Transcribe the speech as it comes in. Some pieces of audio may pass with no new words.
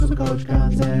Supercoach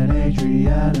Guns and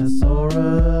Adrianasaurus.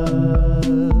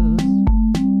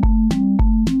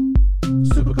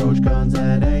 Supercoach Guns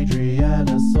and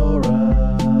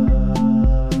Adrianasaurus.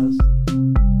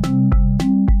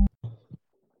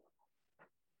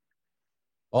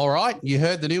 All right, you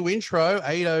heard the new intro.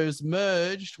 Ado's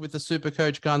merged with the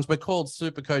Supercoach Guns. We're called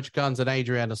Supercoach Guns and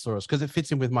Adrianasaurus because it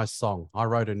fits in with my song. I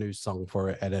wrote a new song for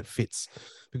it and it fits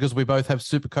because we both have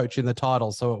Supercoach in the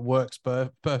title, so it works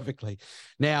perfectly.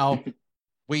 Now,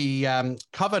 we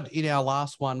covered in our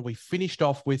last one, we finished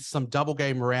off with some double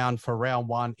game round for round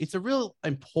one. It's a real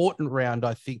important round,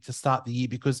 I think, to start the year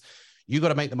because you got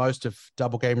to make the most of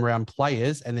double game round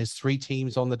players, and there's 3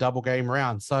 teams on the double game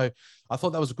round. So I thought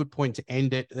that was a good point to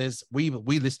end it. We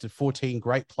listed 14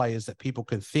 great players that people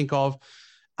can think of.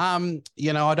 I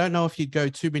don't know if you'd go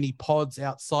too many pods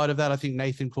outside of that. I think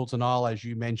Nathan Coulter-Nile, as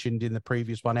you mentioned in the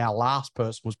previous one, our last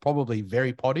person was probably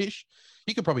very poddish.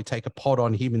 You could probably take a pod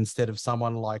on him instead of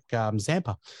someone like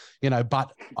Zampa,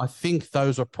 but I think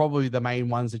those are probably the main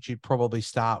ones that you'd probably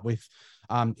start with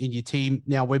in your team.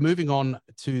 Now we're moving on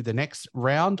to the next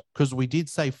round because we did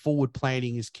say forward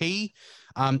planning is key.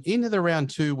 Into the round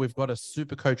 2, we've got a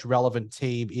Supercoach relevant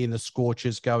team in the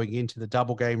Scorchers going into the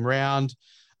double game round.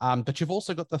 But you've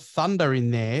also got the Thunder in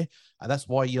there. That's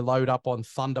why you load up on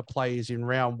Thunder players in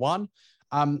round 1.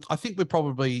 I think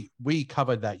we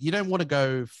covered that. You don't want to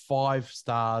go 5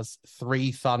 stars,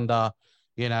 3 Thunder,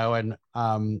 and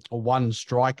 1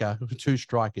 striker, 2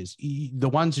 strikers. The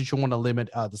ones that you want to limit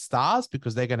are the stars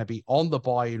because they're going to be on the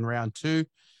bye in round 2.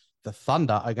 The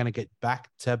Thunder are going to get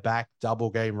back-to-back double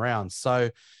game rounds. So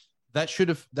that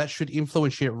should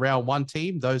influence your round 1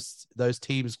 team. Those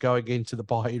teams going into the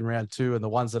bye in round 2, and the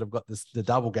ones that have got the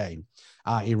double game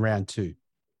in round 2.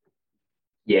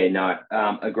 Yeah, no,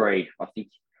 agreed. I think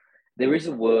there is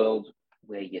a world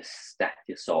where you stack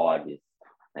your side with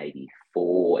maybe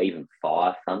 4, even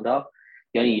 5 Thunder.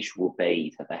 The only issue will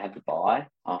be that they have the bye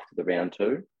after the round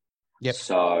 2. Yep.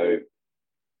 So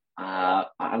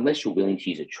unless you're willing to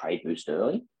use a trade boost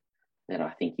early, then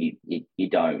I think you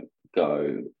don't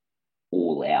go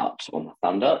all out on the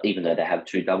Thunder, even though they have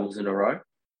 2 doubles in a row.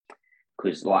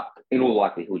 Because in all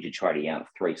likelihood, you're trading out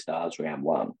 3 stars round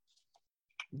 1.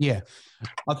 Yeah,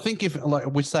 I think if like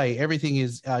we say everything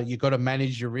is you got to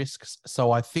manage your risks.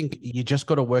 So I think you just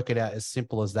got to work it out as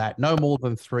simple as that. No more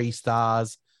than 3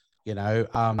 stars. You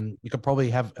could probably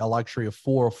have a luxury of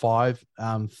 4 or 5.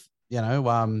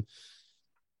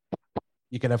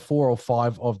 You can have 4 or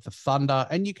 5 of the Thunder,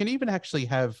 and you can even actually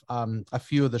have a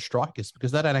few of the strikers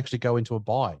because they don't actually go into a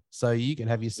bye. So you can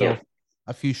have yourself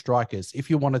a few strikers if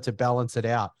you wanted to balance it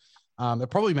out.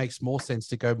 It probably makes more sense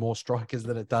to go more strikers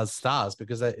than it does stars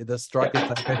because the strikers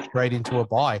don't go straight into a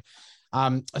bye.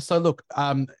 So look,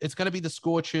 it's going to be the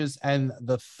Scorchers and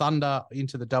the Thunder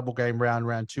into the double game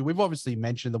round 2. We've obviously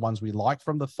mentioned the ones we like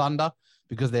from the Thunder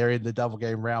because they're in the double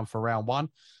game round for round 1.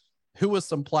 Who are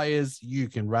some players you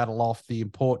can rattle off the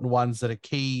important ones that are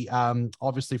key,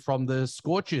 obviously from the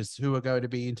Scorchers who are going to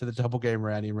be into the double game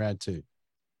round in round 2?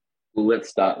 Well, let's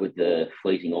start with the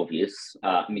fleeting obvious.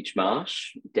 Mitch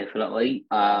Marsh, definitely.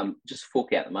 Just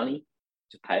fork out the money.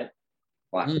 Just pay it.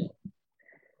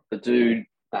 The dude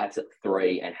bats at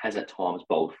 3 and has at times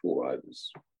bowled 4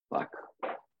 overs.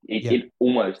 It's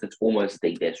almost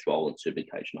the best role in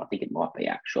Supercoach, and I think it might be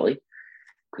actually.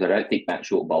 Because I don't think Matt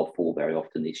Short bowled 4 very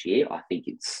often this year. I think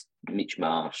it's Mitch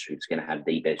Marsh who's going to have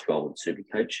the best role in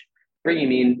Supercoach. Bring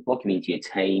him in, lock him into your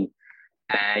team,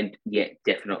 and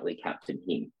definitely captain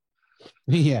him.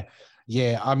 Yeah.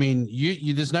 I mean,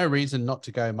 you there's no reason not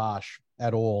to go Marsh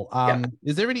at all.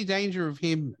 Is there any danger of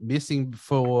him missing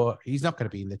he's not going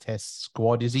to be in the test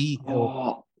squad, is he?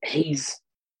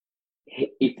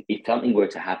 If something were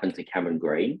to happen to Cameron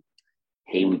Green,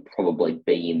 he would probably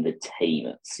be in the team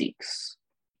at 6.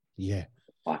 Yeah.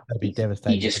 That'd be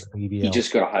devastating. You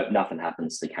just got to hope nothing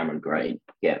happens to Cameron Green.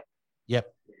 Yeah.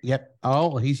 Yep.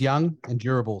 Oh, he's young and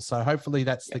durable. So hopefully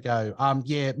that's the go.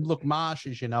 Look, Marsh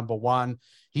is your number 1.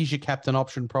 He's your captain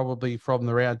option probably from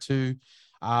the round 2.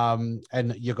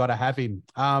 And you got to have him.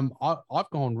 I've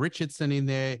gone Richardson in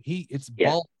there. It's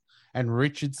Bolt and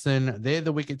Richardson. They're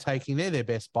the wicket taking. They're their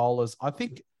best bowlers. I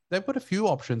think they've got a few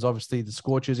options. Obviously, the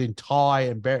Scorchers in Ty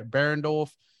and Berendorf,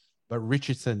 but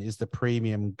Richardson is the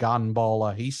premium gun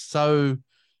bowler. He's so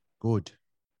good.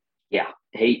 Yeah,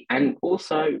 he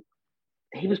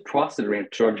was priced at around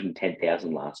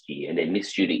 210,000 last year, and then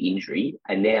missed due to injury.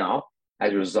 And now,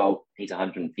 as a result, he's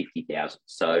 150,000.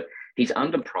 So he's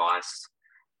underpriced.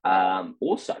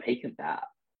 Also, he can bat.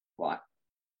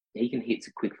 He can hit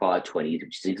some quick fire 20s,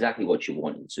 which is exactly what you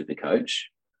want in Supercoach.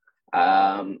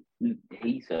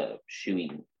 He's a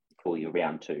shoo-in for your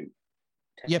round 2.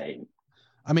 Yep. team.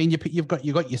 I mean, you've got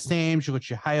your Sams, you've got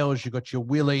your Hales, you've got your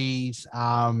Willies.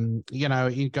 Going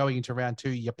into round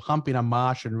 2, you're pumping a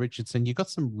Marsh and Richardson. You've got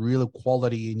some real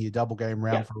quality in your double game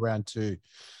round for round 2.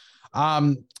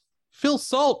 Phil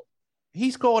Salt,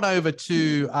 he's gone over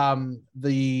to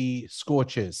the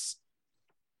Scorchers.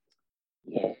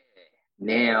 Yeah.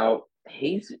 Now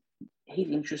he's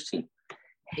interesting.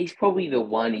 He's probably the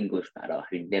one English batter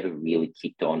who never really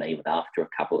kicked on even after a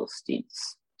couple of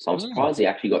stints. So I'm surprised he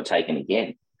actually got taken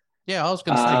again. Yeah, I was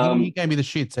going to say, he gave me the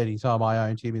shits anytime I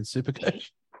owned him in Supercoach.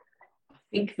 I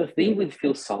think the thing with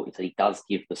Phil Salt is that he does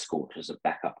give the Scorchers a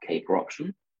backup keeper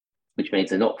option, which means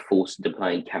they're not forced into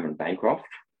playing Cameron Bancroft.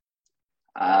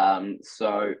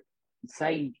 So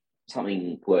say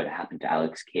something were to happen to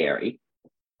Alex Carey,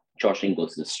 Josh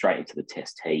Inglis is straight into the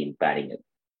Test team, batting at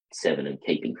 7 and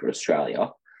keeping for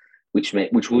Australia, which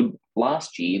would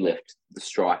last year left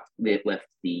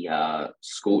the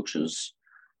Scorchers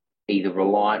either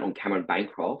reliant on Cameron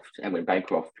Bancroft, and when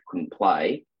Bancroft couldn't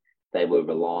play, they were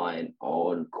reliant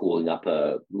on calling up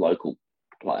a local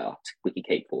player to quickly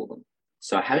keep for them.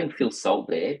 So having Phil Salt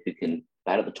there, who can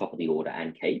bat at the top of the order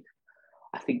and keep,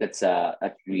 I think that's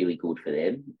really good for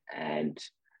them, and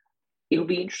it'll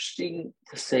be interesting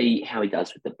to see how he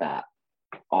does with the bat.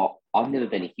 I've never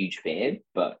been a huge fan,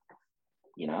 but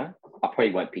I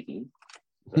probably won't pick him.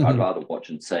 I'd rather watch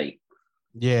and see.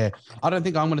 Yeah, I don't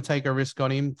think I'm going to take a risk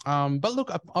on him. But look,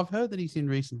 I've heard that he's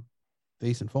in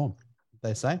decent form.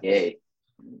 They say.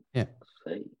 Yeah.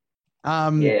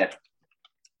 Yeah.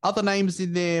 Other names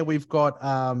in there, we've got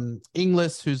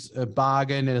Inglis, who's a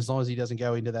bargain, and as long as he doesn't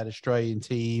go into that Australian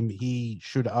team, he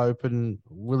should open.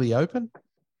 Will he open?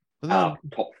 Top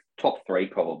 3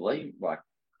 probably. Like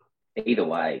either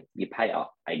way, you pay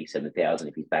up 87,000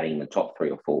 if he's batting in the top 3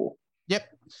 or 4. Yep.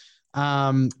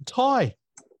 Ty.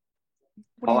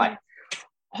 I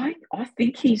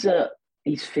think he's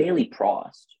fairly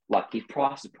priced. Like his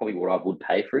price is probably what I would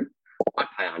pay for him. I'd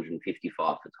pay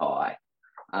 155 for Ty.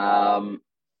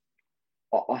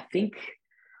 I think,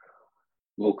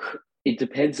 look, it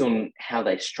depends on how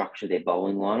they structure their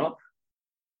bowling lineup.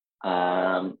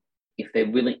 If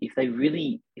they're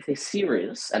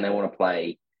serious and they want to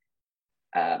play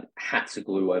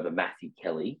Hatzaglu over Matthew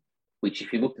Kelly, which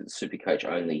if you looked at the Supercoach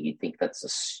only, you'd think that's a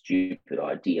stupid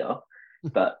idea.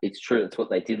 But it's true, that's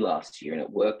what they did last year and it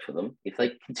worked for them. If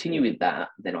they continue with that,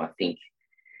 then I think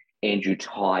Andrew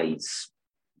Ty is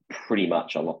pretty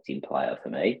much a locked-in player for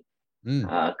me,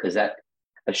 because that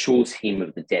assures him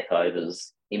of the death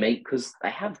overs. Because they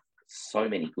have so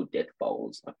many good death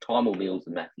bowlers, like Tymel Mills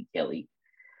and Matthew Kelly.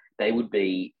 They would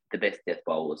be the best death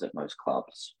bowlers at most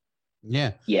clubs.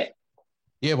 Yeah. Yeah,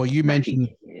 well, you mentioned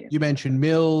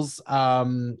Mills.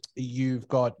 You've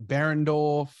got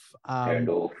Berendorf. I've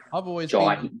always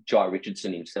Jai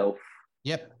Richardson himself.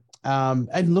 Yep.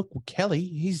 And look, Kelly,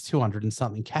 he's 200 and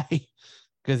something K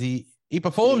because he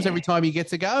performs every time he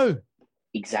gets a go.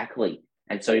 Exactly.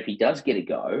 And so if he does get a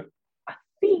go, I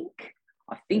think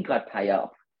I'd pay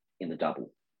up in the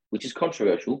double, which is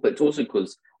controversial, but it's also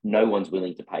because no one's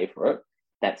willing to pay for it.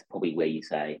 That's probably where you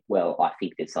say, well, I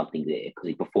think there's something there because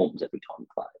he performs every time he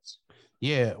plays.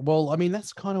 Yeah, well, I mean,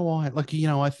 that's kind of why,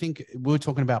 I think we're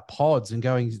talking about pods and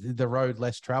going the road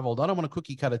less traveled. I don't want to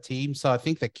cookie cut a team, so I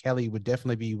think that Kelly would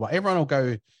definitely be one. Everyone will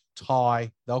go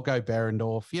Ty, they'll go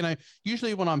Berendorf.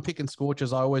 Usually when I'm picking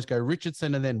Scorchers, I always go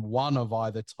Richardson and then one of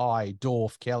either Ty,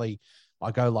 Dorf, Kelly.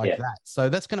 I go like that. So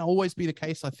that's going to always be the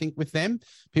case, I think, with them.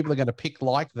 People are going to pick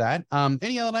like that.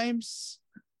 Any other names?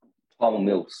 Tymel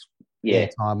Mills. Yeah,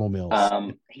 Tymel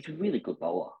Mills. He's a really good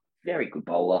bowler. Very good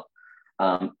bowler.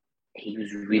 He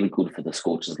was really good for the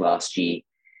Scorchers last year.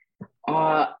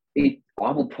 I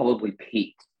will probably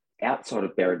pick, outside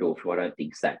of Berendorf, who I don't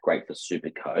think is that great for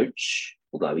Supercoach,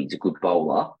 although he's a good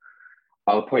bowler,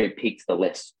 I would probably pick the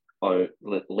least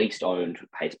owned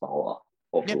pace bowler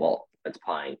of the lot that's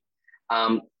playing.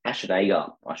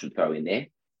 Ashanaga, I should throw in there.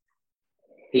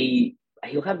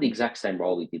 He'll have the exact same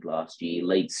role he did last year,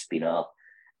 lead spinner,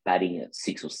 batting at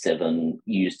 6 or 7,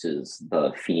 used as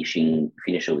the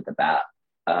finisher with the bat.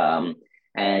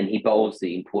 And he bowls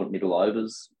the important middle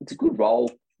overs. It's a good role,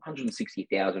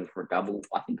 160,000 for a double.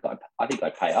 I think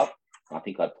I'd pay up. I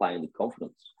think I'd play in with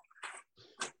confidence.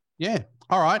 Yeah.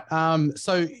 All right.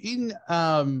 So in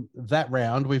that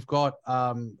round, we've got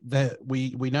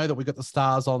we know that we've got the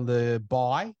Stars on the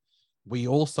bye. We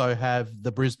also have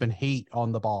the Brisbane Heat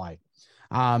on the bye.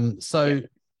 You're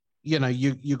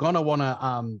going to want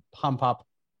to pump up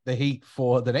the Heat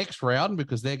for the next round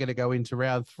because they're going to go into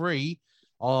round 3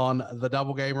 on the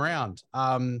double game round.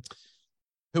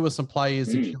 who are some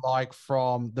players, if you like,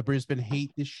 from the Brisbane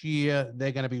Heat this year?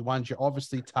 They're going to be ones you're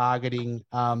obviously targeting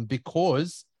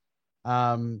because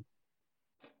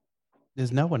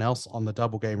there's no one else on the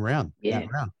double game round. Yeah.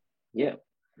 That round. Yeah.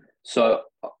 So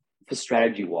for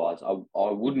strategy wise, I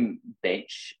wouldn't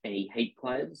bench any Heat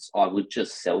players. I would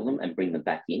just sell them and bring them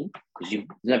back in because there's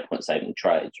no point saving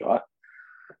trades, right?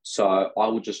 So I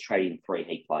would just trade in 3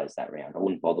 Heat players that round. I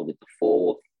wouldn't bother with the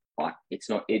 4th. Like it's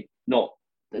not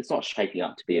shaping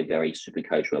up to be a very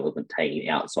Supercoach relevant team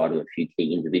outside of a few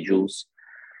key individuals.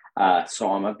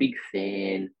 So I'm a big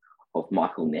fan of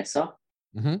Michael Nessa.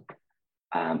 Mm-hmm.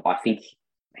 I think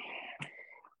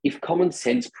if common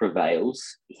sense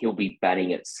prevails, he'll be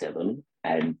batting at 7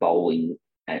 and bowling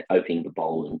and opening the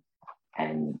bowling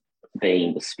and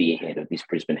being the spearhead of this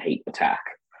Brisbane Heat attack.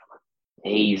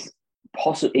 He's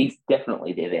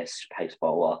definitely their best pace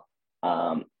bowler.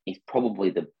 He's probably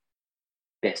the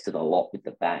best of the lot with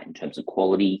the bat in terms of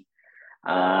quality.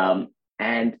 And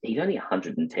he's only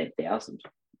 110,000.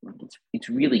 It's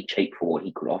really cheap for what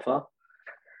he could offer.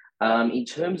 In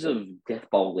terms of death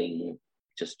bowling,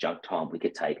 just junk time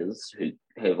wicket takers who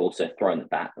have also thrown the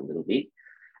bat a little bit,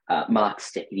 Mark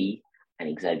Steckity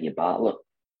and Xavier Bartlett.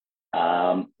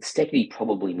 Steckity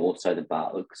probably more so than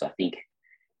Bartlett because I think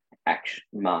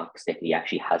Mark Steckity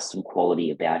actually has some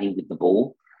quality about him with the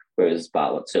ball, whereas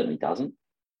Bartlett certainly doesn't.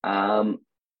 I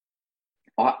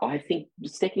think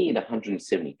Steckity at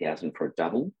 170,000 for a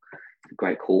double is a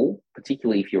great call,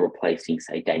 particularly if you're replacing,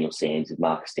 say, Daniel Sands with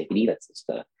Mark Steckity. That's just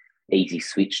an easy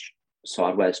switch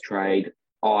sideways trade.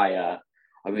 I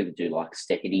really do like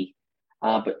Steckity.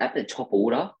 But at the top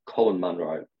order, Colin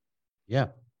Munro. Yeah.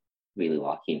 Really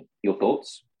like him. Your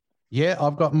thoughts? Yeah,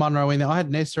 I've got Munro in there. I had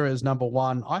Nessa as number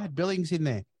 1. I had Billings in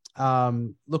there.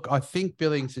 Look, I think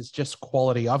Billings is just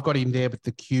quality. I've got him there with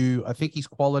the Q. I think he's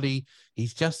quality.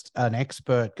 He's just an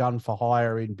expert gun for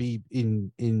hire in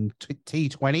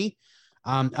T20.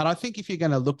 And I think if you're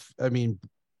going to look,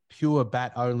 pure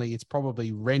bat only, it's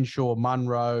probably Renshaw,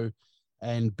 Munro,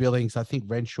 and Billings. I think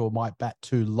Renshaw might bat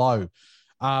too low.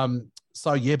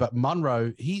 So yeah, but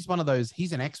Munro, he's one of those.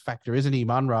 He's an X factor, isn't he,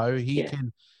 Munro? He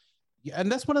can. Yeah,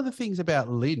 and that's one of the things about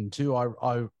Lynn too. I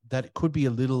that it could be a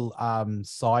little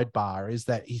sidebar is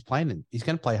that he's going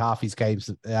to play half his games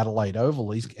at Adelaide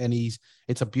Oval.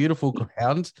 It's a beautiful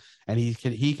ground, and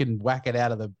he can whack it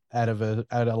out of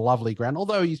a lovely ground.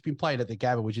 Although he's been playing at the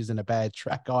Gabba, which isn't a bad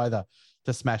track either,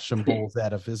 to smash some balls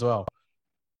out of as well.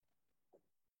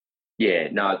 Yeah,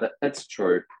 no, that's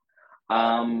true.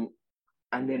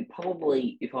 And then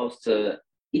probably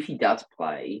if he does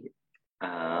play,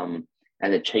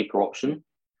 as a cheaper option,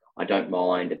 I don't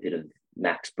mind a bit of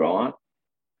Max Bryant.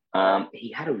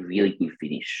 He had a really good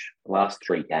finish. The last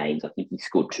 3 games, I think he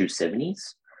scored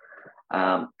 270s.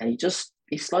 And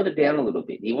he slowed it down a little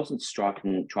bit. He wasn't trying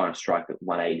to strike at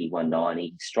 180, 190.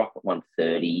 He struck at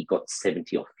 130. He got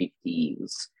 70 or 50.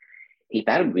 He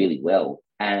batted really well.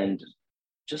 And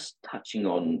just touching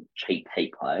on cheap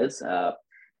Heat players,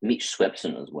 Mitch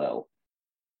Swepson as well.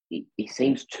 He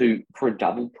seems for a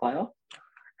double player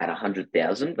at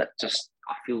 100,000, but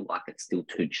I feel like it's still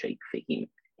too cheap for him.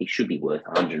 He should be worth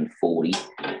 140,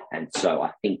 and so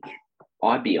I think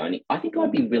I'd be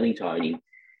willing to own him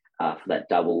for that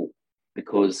double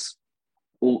because,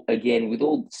 again, with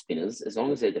all the spinners, as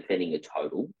long as they're defending a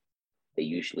total, they're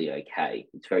usually okay.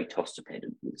 It's very toss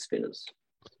dependent with the spinners.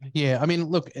 Yeah,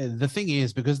 look, the thing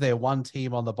is, because they're one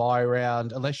team on the bye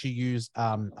round, unless you use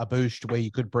a boost where you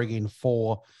could bring in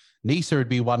 4, Nisa would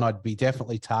be one I'd be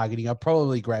definitely targeting. I'd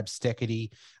probably grab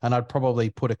Steckity, and I'd probably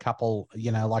put a couple,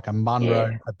 like a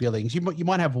Munro, a Billings. You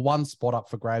might have one spot up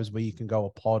for grabs where you can go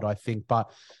a pod, I think.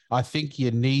 But I think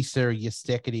your Nisa, your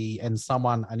Steckity, and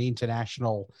an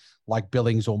international like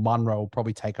Billings or Munro will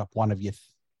probably take up one of your,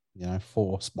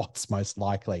 4 spots most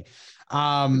likely.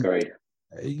 Agreed.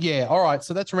 Yeah, all right.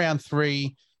 So that's round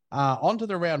 3. On to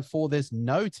the round 4. There's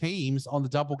no teams on the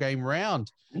double game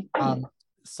round.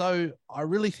 So I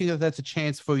really think that's a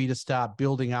chance for you to start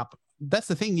building up. That's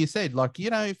the thing you said,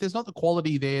 if there's not the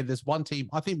quality there's one team.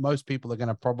 I think most people are going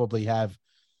to probably have,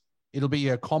 it'll be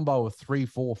a combo of 3,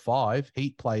 4, 5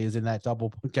 Heat players in that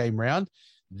double game round.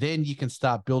 Then you can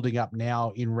start building up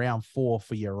now in round 4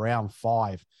 for your round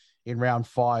 5. In round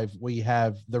 5, we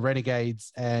have the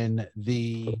Renegades and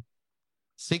the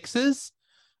Sixers.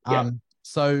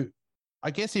 So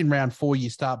I guess in round 4, you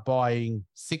start buying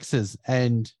Sixers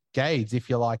and Gades, if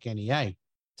you like, NEA,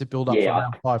 to build up for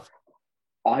round 5.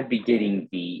 I'd be getting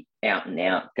the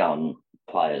out-and-out gun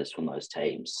players from those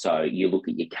teams. So you look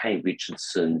at your Kane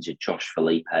Richardsons, your Josh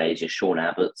Philippe's, your Sean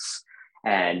Abbotts,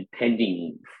 and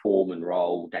pending form and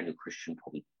role, Daniel Christian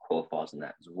probably qualifies in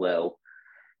that as well.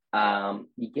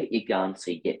 You get your gun,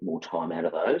 so you get more time out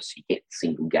of those. You get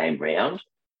single game round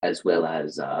as well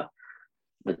as the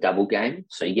double game.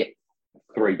 So you get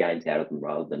 3 games out of them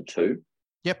rather than 2.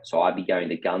 Yep. So I'd be going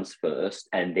the guns first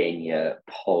and then your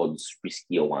pods,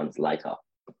 riskier ones later.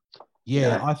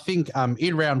 Yeah, I think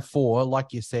in round 4,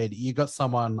 like you said, you got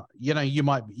someone, you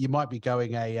might be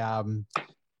going a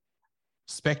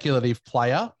speculative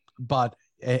player, but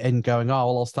and going, oh,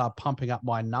 well, I'll start pumping up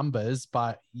my numbers,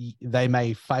 but they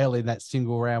may fail in that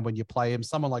single round when you play him.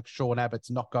 Someone like Sean Abbott's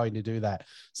not going to do that.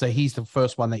 So he's the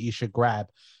first one that you should grab.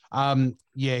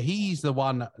 He's the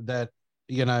one that,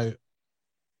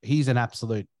 he's an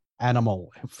absolute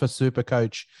animal for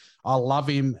Supercoach. I love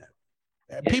him.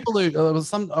 People who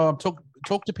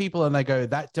talk to people and they go,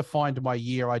 that defined my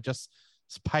year. I just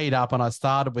paid up and I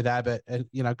started with Abbott, and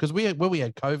because when we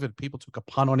had COVID, people took a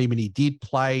punt on him and he did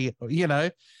play,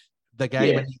 the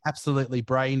game, and he absolutely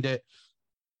brained it.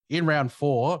 In round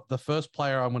 4, the first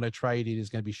player I'm going to trade in is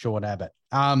going to be Sean Abbott.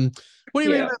 What do you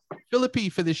mean about Philippi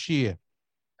for this year?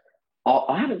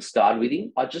 I haven't started with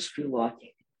him. I just feel like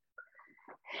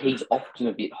he's often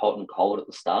a bit hot and cold at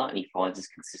the start, and he finds his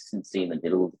consistency in the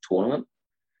middle of the tournament.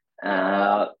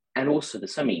 And also,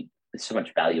 there's so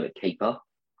much value at keeper.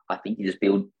 I think you just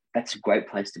that's a great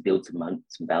place to build some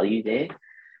value there.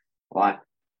 Like,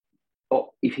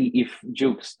 if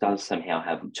Jukes does somehow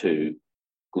have 2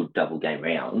 good double game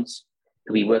rounds,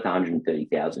 he'll be worth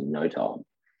 130,000 in no time.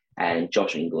 And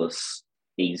Josh Inglis,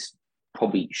 he's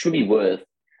probably should be worth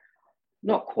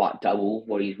not quite double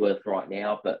what he's worth right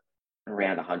now, but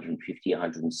around 150,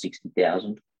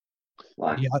 160,000.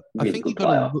 Like, I think you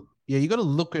got to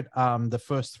look at the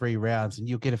first 3 rounds, and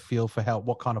you'll get a feel for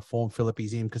what kind of form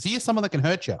Philippi's in, because he is someone that can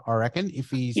hurt you, I reckon, if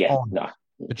he's on. No.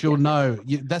 But you'll know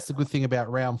that's the good thing about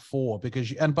round 4, because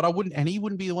he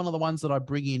wouldn't be one of the ones that I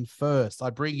bring in first. I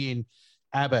bring in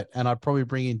Abbott, and I'd probably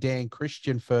bring in Dan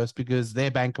Christian first because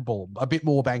they're bankable, a bit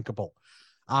more bankable.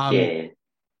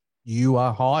 You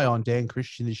are high on Dan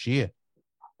Christian this year.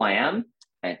 I am,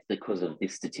 and it's because of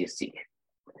this statistic.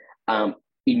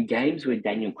 In games where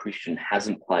Daniel Christian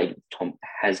hasn't played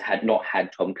had not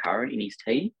had Tom Curran in his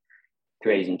team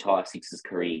throughout his entire Sixers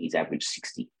career, he's averaged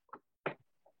 60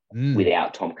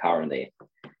 without Tom Curran there.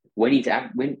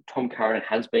 When Tom Curran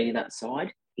has been in that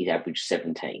side, he's averaged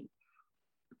 17.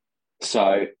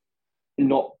 So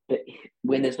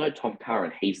when there's no Tom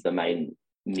Curran, he's the main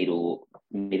middle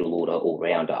order all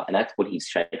rounder, and that's what he's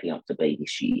shaping up to be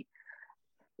this year.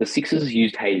 The Sixers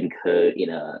used Hayden Kerr in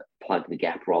a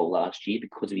plug-the-gap role last year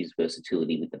because of his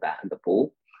versatility with the bat and the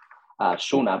ball.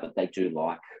 Sean Abbott, they do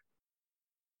like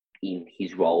in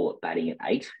his role at batting at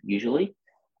 8 usually,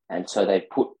 and so they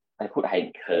put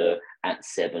Hayden Kerr at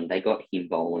 7. They got him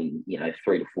bowling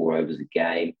 3 to 4 overs a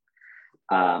game.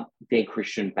 Dan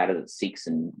Christian batted at 6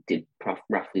 and did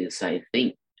roughly the same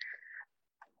thing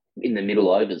in the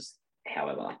middle overs.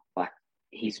 However,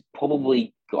 he's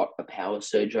probably got a power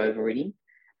surge over in him,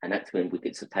 and that's when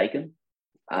wickets are taken.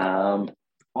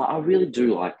 I really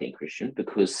do like Dan Christian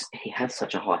because he has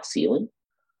such a high ceiling.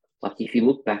 Like, if you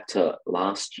look back to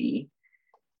last year,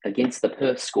 against the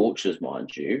Perth Scorchers,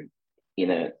 mind you,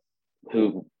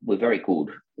 who were very good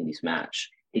in this match,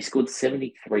 he scored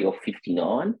 73 off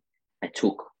 59 and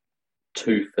took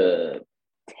 2 for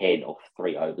 10 off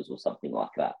 3 overs or something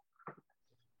like that.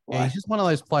 Yeah, he's just one of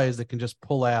those players that can just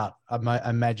pull out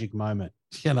a magic moment.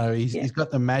 He's got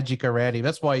the magic around him.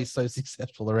 That's why he's so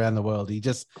successful around the world. He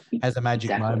just has a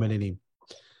magic moment in him.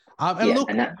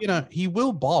 He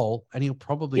will bowl, and he'll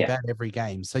probably bat every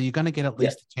game. So you're going to get at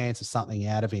least a chance of something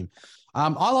out of him.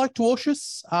 I like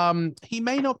Dwarshuis. He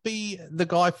may not be the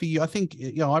guy for you. I think,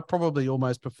 I probably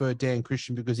almost prefer Dan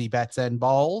Christian because he bats and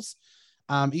bowls.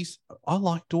 I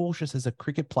like Dwarshuis as a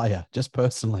cricket player, just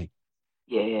personally.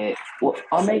 Yeah, well,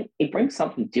 I mean, it brings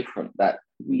something different. That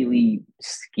really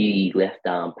skinny left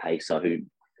arm pacer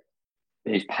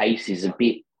whose pace is a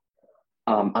bit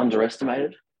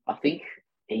underestimated. I think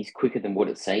he's quicker than what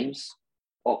it seems.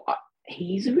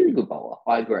 He's a really good bowler.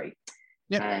 I agree.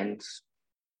 Yeah, and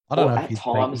I don't know at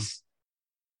times.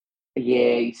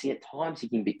 You see, at times he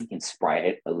can spray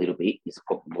it a little bit.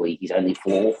 He's only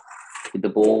 4 with the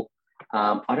ball.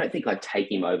 I don't think I'd take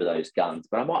him over those guns,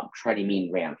 but I might trade him in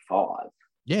round 5.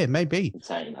 Yeah, maybe.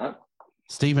 Saying that,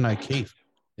 Stephen O'Keefe,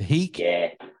 he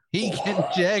can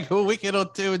jag a wicket or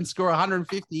 2 and score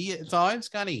 150 at times,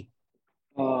 can't he?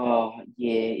 Oh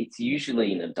yeah, it's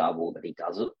usually in a double that he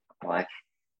does it.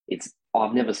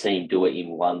 I've never seen him do it in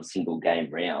one single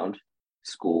game round,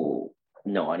 score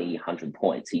 90, 100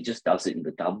 points. He just does it in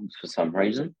the doubles for some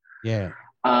reason. Yeah.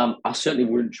 I certainly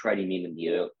wouldn't trade him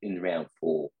in round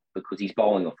 4 because he's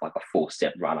bowling off like a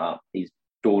 4-step run up. He's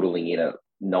dawdling in at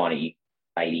 90,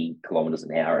 80 kilometres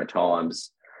an hour at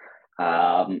times.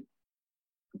 And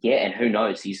who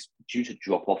knows? He's due to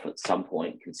drop off at some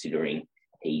point, considering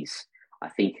he's, I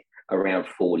think, around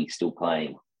 40 still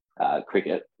playing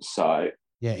cricket. So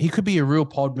yeah, he could be a real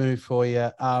pod move for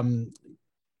you.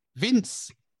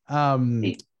 Vince.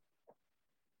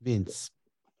 Vince.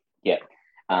 Yeah,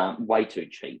 way too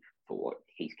cheap for what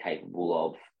he's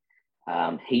capable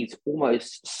of. He's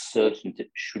almost certain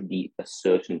it should be a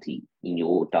certainty in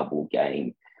your double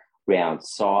game round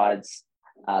sides.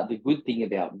 The good thing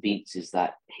about Vince is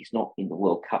that he's not in the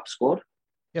World Cup squad.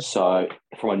 Yep. So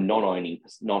from a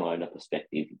non-owner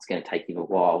perspective, it's going to take him a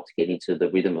while to get into the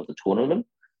rhythm of the tournament.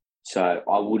 So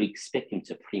I would expect him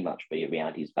to pretty much be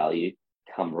around his value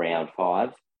come round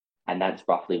 5. And that's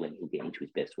roughly when he'll get into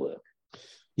his best work.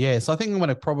 Yeah, so I think I'm going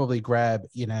to probably grab,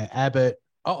 Abbott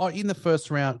in the first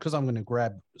round, because I'm going to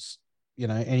grab,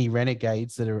 any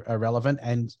renegades that are relevant.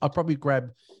 And I'll probably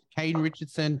grab Kane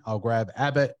Richardson, I'll grab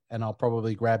Abbott, and I'll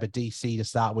probably grab a DC to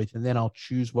start with. And then I'll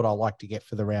choose what I like to get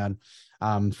for the round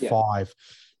 5.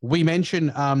 We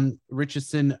mentioned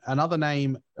Richardson. Another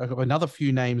name, another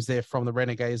few names there from the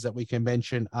Renegades that we can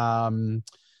mention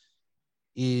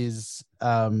is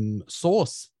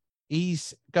Source.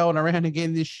 He's going around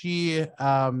again this year.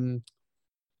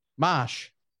 Marsh.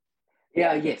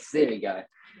 Yeah, yes, there you go.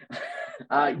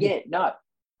 I don't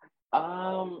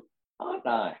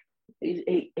know.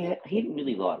 He didn't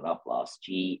really light it up last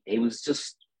year. He was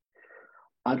just,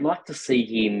 I'd like to see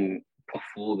him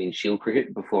perform in Shield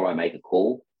cricket before I make a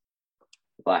call.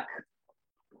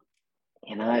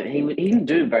 He didn't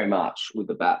do very much with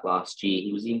the bat last year.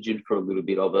 He was injured for a little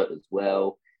bit of it as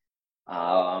well.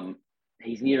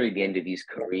 He's nearing the end of his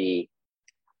career.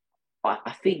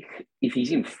 I think if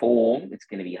he's in form, it's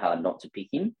going to be hard not to pick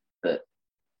him. But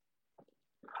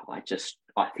I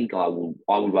think I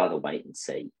would rather wait and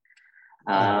see.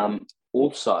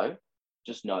 Also,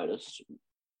 just noticed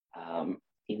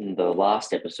in the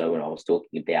last episode when I was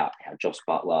talking about how Josh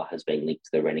Butler has been linked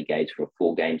to the Renegades for a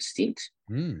 4-game stint.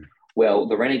 Well,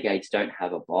 the Renegades don't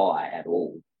have a bye at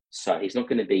all. So he's not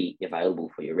going to be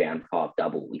available for your round 5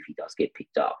 double if he does get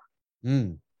picked up.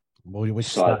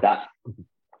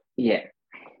 Yeah,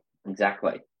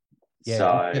 exactly. Yeah,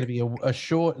 so, it's going to be a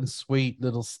short and sweet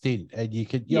little stint. And you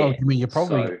could, you're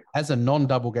probably, as a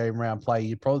non-double game round player,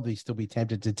 you'd probably still be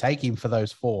tempted to take him for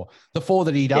those 4. The 4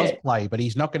 that he does play, but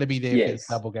he's not going to be there for his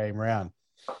double game round.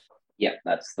 Yeah,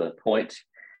 that's the point.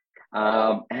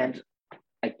 And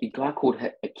a guy called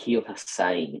Akil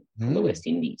Hussain from the West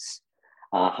Indies,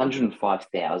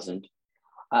 105,000.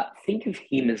 Think of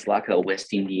him as like a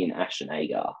West Indian Ashton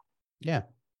Agar. Yeah.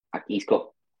 He's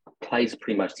plays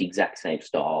pretty much the exact same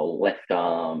style, left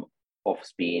arm, off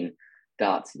spin,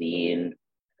 darts it in.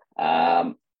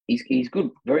 He's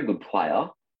good, very good player,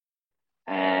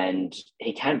 and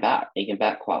he can bat. He can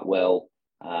bat quite well.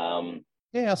 I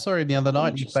saw him the other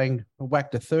night. He's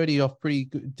whacked a 30 off pretty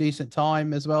good, decent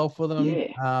time as well for them.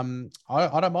 Yeah.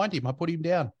 I don't mind him. I put him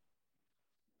down.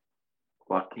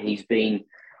 He's been.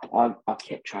 I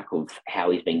kept track of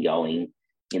how he's been going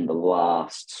in the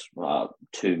last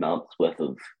 2 months worth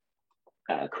of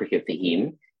cricket for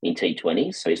him in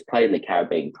T20s. So he's played in the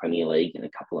Caribbean Premier League and a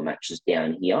couple of matches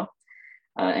down here.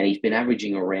 And he's been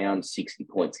averaging around 60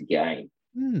 points a game,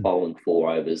 bowling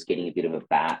 4 overs, getting a bit of a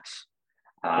bat.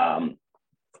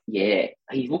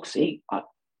 He looks... if I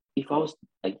was,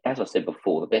 as I said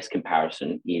before, the best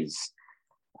comparison is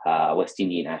West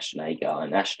Indian Ashton Agar,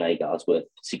 and Ashton Agar is worth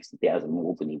 60,000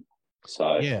 more than him.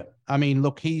 So yeah, I mean,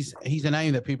 look, he's a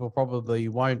name that people probably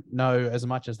won't know as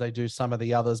much as they do some of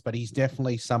the others, but he's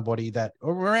definitely somebody that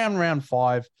around round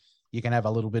 5, you can have a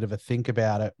little bit of a think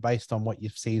about it based on what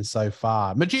you've seen so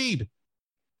far. Majid,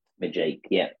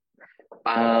 yeah.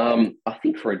 I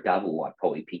think for a double, I'd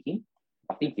probably pick him.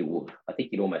 I think you would. I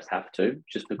think you'd almost have to,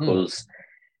 just because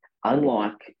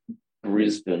unlike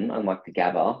Brisbane, unlike the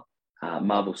Gabba,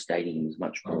 Marvel Stadium is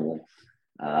much more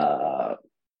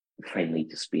friendly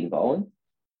to spin bowling.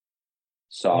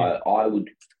 So I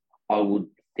would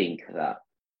think that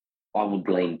I would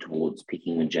lean towards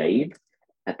picking Majid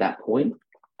at that point.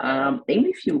 Even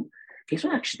if he's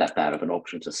not actually that bad of an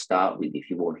option to start with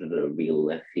if you wanted a real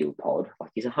left field pod.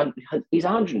 He's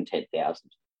 110,000.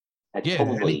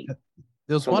 Probably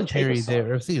there was one period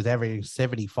there, I think he was averaging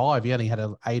 75. He only had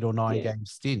an 8 or 9 game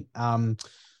stint.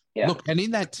 Look, and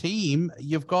in that team,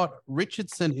 you've got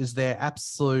Richardson is their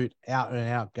absolute out and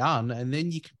out gun, and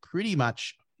then you can pretty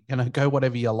much go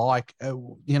whatever you like.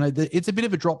 It's a bit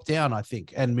of a drop down, I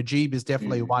think, and Majid is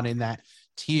definitely one in that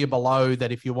tier below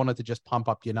that if you wanted to just pump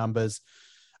up your numbers.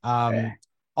 On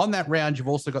that round, you've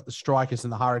also got the Strikers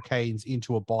and the Hurricanes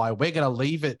into a bye. We're going to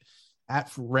leave it at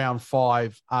round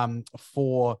 5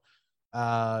 for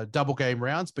double game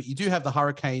rounds, but you do have the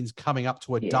Hurricanes coming up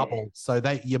to a double, so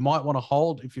you might want to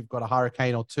hold if you've got a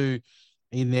Hurricane or two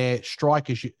in there.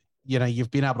 Strikers,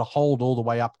 you've been able to hold all the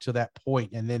way up to that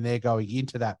point, and then they're going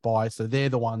into that buy, so they're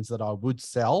the ones that I would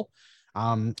sell,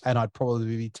 and I'd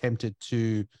probably be tempted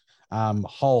to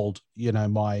hold,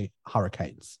 my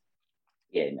Hurricanes.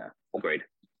 Yeah, no, agreed.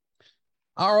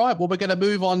 All right, well, we're going to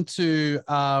move on to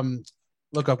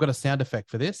look, I've got a sound effect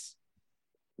for this.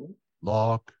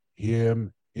 Lock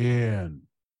him in.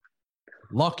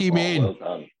 Lock him in. Well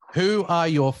done. Who are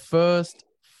your first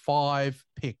 5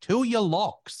 picked? Who are your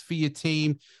locks for your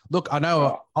team? Look, I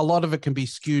know a lot of it can be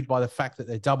skewed by the fact that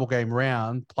they're double game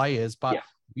round players, but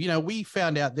we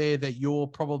found out there that you're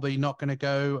probably not going to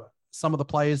go some of the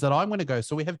players that I'm going to go.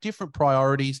 So we have different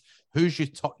priorities. Who's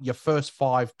your first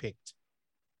 5 picked?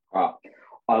 All right.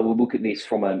 I will look at this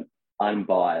from an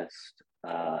unbiased,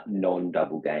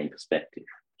 non-double game perspective.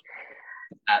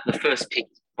 The first pick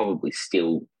is probably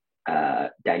still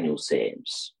Daniel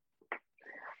Sams.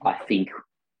 I think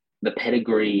the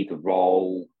pedigree, the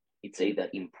role, it's either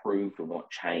improved or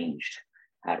not changed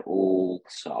at all.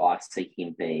 So I see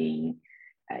him being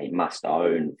a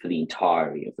must-own for the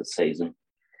entirety of the season.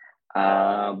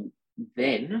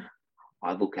 Then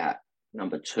I look at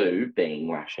number 2 being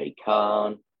Rashid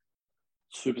Khan,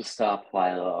 superstar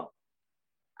player.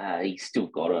 He's still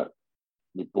got it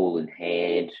with ball in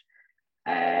hand.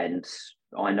 And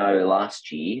I know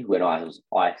last year when I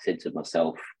said to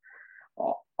myself,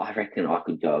 I reckon I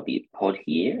could go a bit pod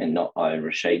here and not own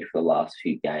Rashid for the last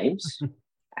few games.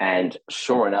 And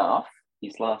sure enough,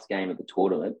 his last game of the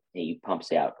tournament, he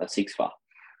pumps out a 6-for.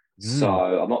 So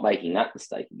I'm not making that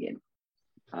mistake again.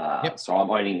 So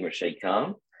I'm owning Rashid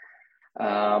Khan.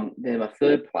 Then my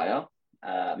third player,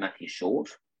 Matthew Short.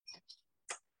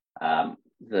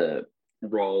 The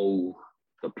role,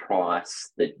 the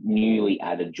price, the newly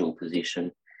added dual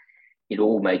position, it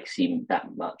all makes him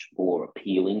that much more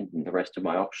appealing than the rest of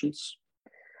my options.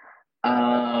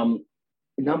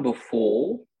 Number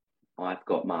 4, I've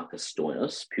got Marcus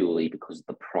Stoinis, purely because of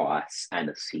the price and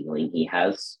the ceiling he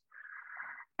has.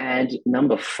 And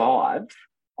number 5,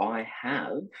 I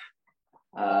have,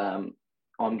 I'm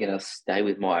going to stay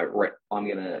with I'm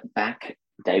going to back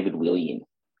David William.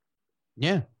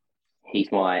 Yeah.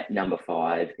 He's my number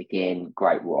 5. Again,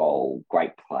 great role,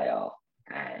 great player,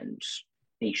 and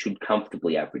he should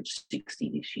comfortably average 60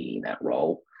 this year in that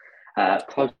role.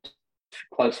 Close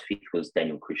fit was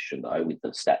Daniel Christian, though, with the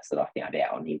stats that I found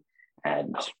out on him.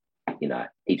 And,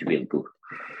 he's really good.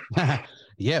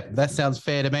 Yeah, that sounds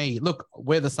fair to me. Look,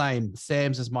 we're the same.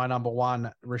 Sam's is my number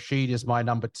 1. Rashid is my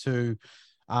number 2.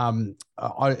 For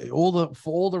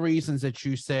all the reasons that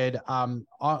you said,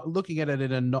 looking at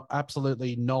it in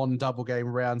absolutely non-double game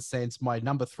round sense, my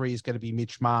number 3 is going to be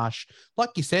Mitch Marsh.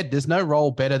 Like you said, there's no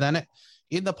role better than it.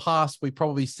 In the past, we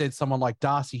probably said someone like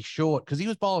Darcy Short, because he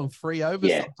was bowling 3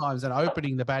 overs sometimes and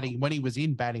opening the batting when he was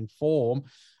in batting form.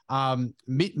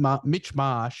 Mitch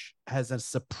Marsh has a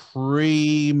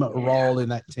supreme role in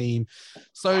that team.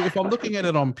 So if I'm looking at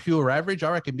it on pure average,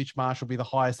 I reckon Mitch Marsh will be the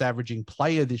highest averaging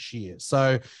player this year.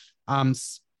 So,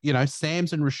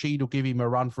 Sams and Rashid will give him a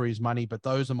run for his money, but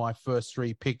those are my first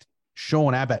 3 picked.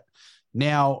 Sean Abbott.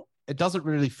 Now, it doesn't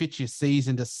really fit your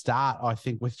season to start, I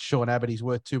think, with Sean Abbott. He's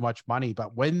worth too much money.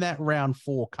 But when that round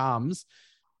 4 comes,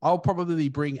 I'll probably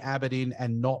bring Abbott in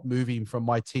and not move him from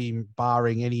my team,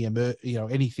 barring anything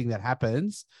that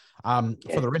happens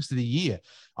for the rest of the year.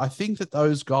 I think that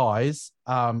those guys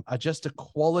are just a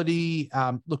quality.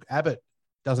 Look, Abbott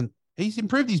he's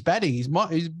improved his batting. He's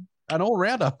an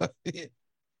all-rounder.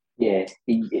 Yeah,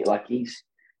 he's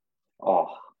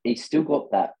still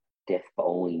got that death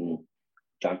bowling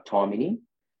jump time in him,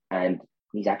 and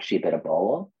he's actually a better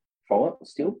bowler from it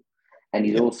still. And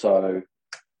he's also,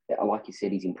 like you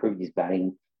said, he's improved his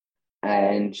batting,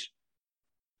 and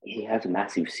he has a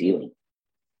massive ceiling.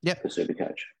 For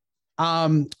Supercoach.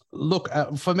 Look,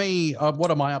 for me,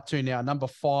 what am I up to now? Number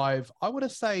 5. I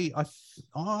would say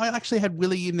I actually had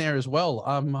Willie in there as well.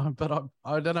 But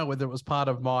I don't know whether it was part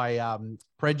of my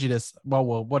prejudice.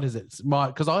 Well, what is it?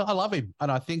 Because I love him,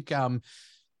 and I think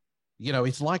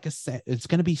it's like it's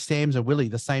going to be Sam's and Willie,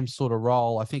 the same sort of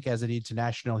role. I think as an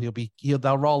international,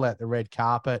 they'll roll out the red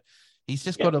carpet. He's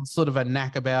just got a sort of a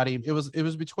knack about him. It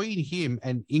was between him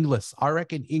and Inglis. I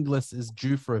reckon Inglis is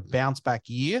due for a bounce back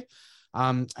year.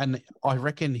 And I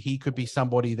reckon he could be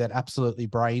somebody that absolutely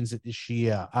brains it this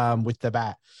year with the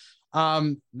bat.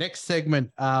 Next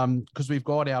segment, because we've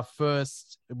got our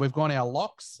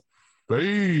locks.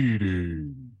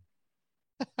 Fading.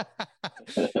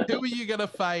 Who are you going to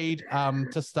fade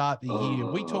to start the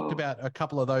year? We talked about a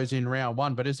couple of those in round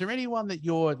one, but is there anyone that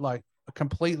you're like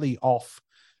completely off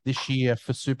this year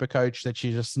for Supercoach that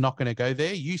you're just not going to go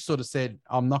there? You sort of said,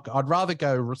 I'd rather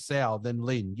go Rousseau than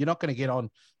Lynn. You're not going to get on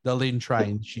the Lynn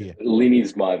train this year. Lynn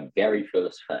is my very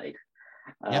first fade.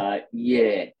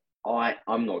 Yep.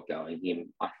 I'm not going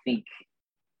him. I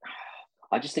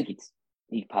just think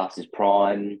he passed his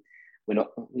prime.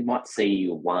 We might see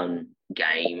one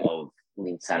game of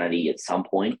insanity at some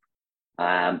point,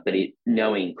 but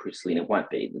knowing Chris Lynn, it won't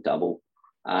be the double.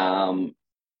 I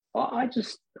don't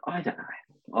know.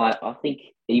 I think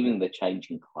even the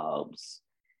changing clubs,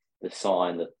 the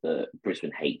sign that the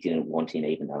Brisbane Heat didn't want him,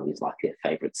 even though he's like their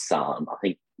favourite son, I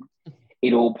think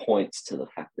it all points to the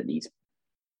fact that he's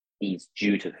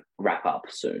due to wrap up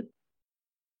soon.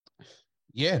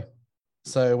 Yeah.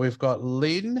 So we've got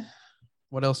Lynn.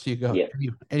 What else do you got? Yeah.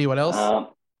 Anyone else?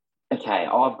 Okay,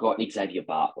 I've got Xavier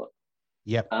Bartlett.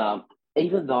 Yep.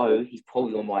 Even though he's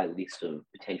probably on my list of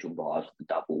potential buyers for the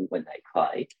double when they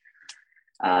play,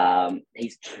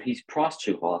 he's priced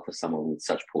too high for someone with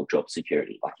such poor job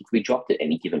security. Like, he could be dropped at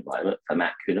any given moment for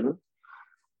Matt Kuhneman,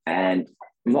 and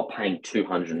I'm not paying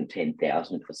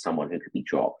 $210,000 for someone who could be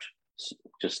dropped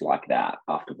just like that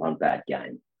after one bad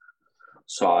game.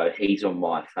 So he's on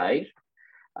my fade.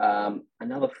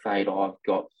 Another fade I've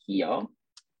got here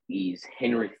is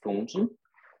Henry Thornton,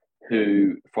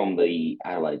 who from the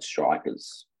Adelaide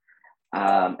Strikers.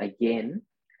 Again,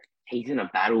 he's in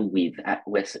a battle with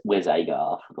Wes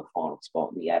Agar for the final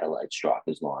spot in the Adelaide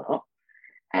Strikers lineup.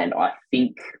 And I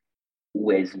think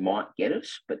Wes might get it,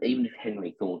 but even if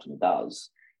Henry Thornton does,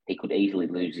 he could easily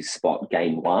lose his spot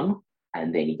game one,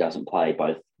 and then he doesn't play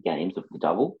both games of the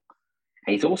double.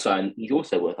 And he's also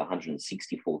worth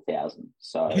 164,000.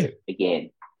 So again,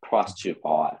 price too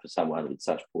high for someone with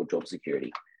such poor job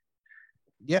security.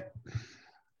 Yep.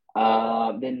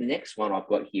 Then the next one I've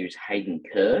got here is Hayden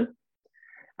Kerr.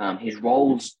 His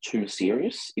role's too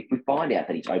mysterious. If we find out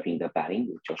that he's opening the batting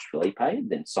with Josh Felipe,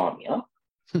 then sign me up.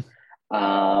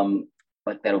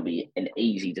 But that'll be an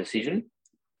easy decision.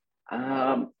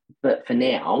 But for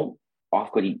now,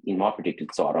 I've got him in my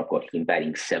predicted side. I've got him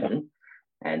batting 7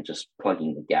 and just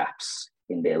plugging the gaps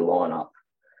in their lineup.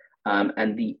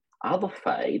 And the other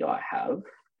fade I have,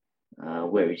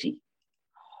 where is he?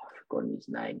 Oh, I've forgotten his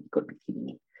name. You've got to be kidding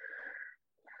me.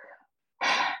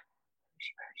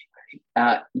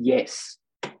 Yes,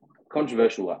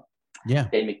 controversial one. Yeah.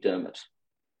 Ben McDermott.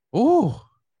 Oh,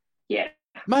 yeah,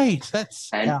 mate, that's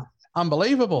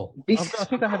unbelievable. I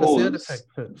think I have a sound effect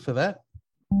for that.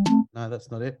 No,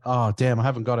 that's not it. Oh, damn, I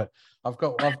haven't got it. I've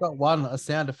got a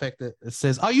sound effect that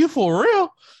says, "Are you for real?"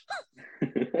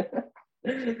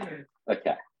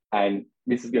 Okay, and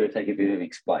this is going to take a bit of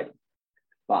explaining,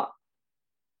 but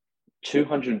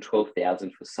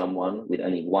 212,000 for someone with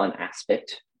only one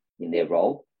aspect in their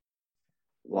role.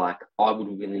 Like, I would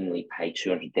willingly pay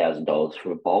 $200,000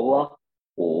 for a bowler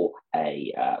or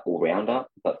a all-rounder,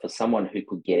 but for someone who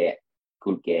could get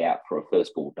out for a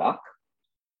first ball duck,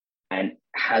 and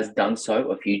has done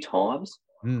so a few times.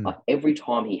 Like, every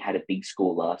time he had a big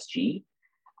score last year,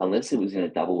 unless it was in a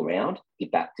double round, he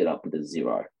backed it up with a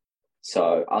 0.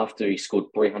 So after he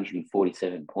scored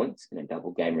 347 points in a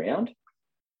double game round,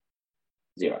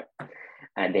 0.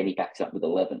 And then he backed it up with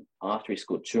 11. After he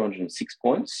scored 206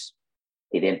 points,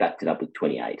 he then backed it up with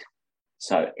 28.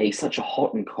 So he's such a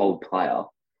hot and cold player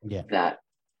that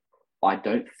I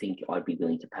don't think I'd be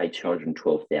willing to pay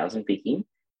 $212,000 for him.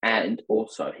 And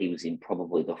also, he was in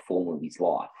probably the form of his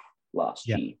life last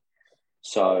year.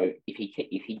 So if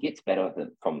he gets better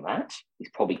from that, he's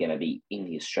probably going to be in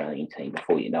the Australian team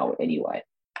before you know it anyway.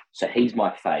 So he's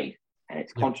my fade, and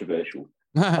it's controversial,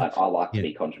 but I like to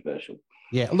be controversial.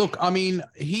 Yeah, look, I mean,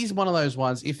 he's one of those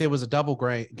ones. If there was a double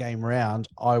game round,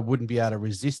 I wouldn't be able to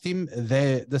resist him.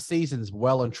 The season's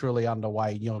well and truly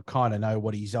underway. You'll kind of know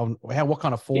what he's on, what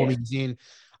kind of form he's in.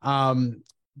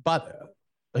 But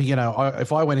you know,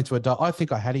 if I went into I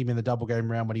think I had him in the double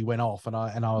game round when he went off, and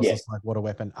I was just like, what a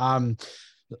weapon.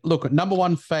 Look, number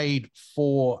one fade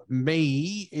for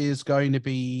me is going to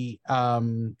be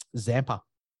Zampa.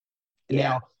 Yeah.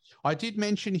 Now, I did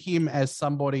mention him as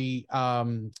somebody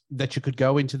that you could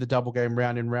go into the double game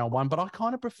round in round one, but I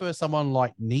kind of prefer someone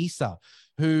like Nisa,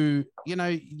 who, you know,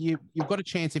 you've got a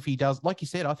chance if he does. Like you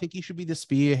said, I think he should be the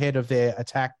spearhead of their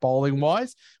attack bowling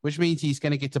wise, which means he's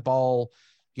going to get to bowl,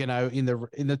 you know, in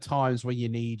the times where you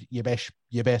need your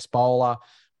best bowler.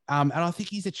 And I think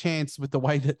he's a chance with the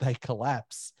way that they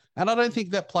collapse. And I don't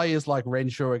think that players like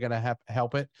Renshaw are going to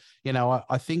help it. You know,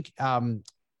 I think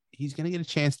he's going to get a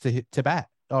chance to bat.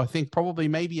 I think probably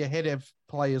maybe ahead of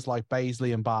players like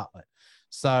Baisley and Bartlett.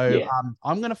 So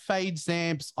I'm going to fade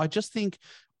Zamps. I just think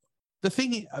the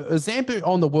thing, Zampa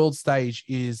on the world stage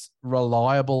is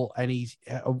reliable and he's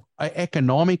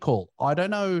economical. I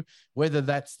don't know whether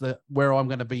that's where I'm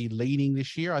going to be leaning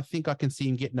this year. I think I can see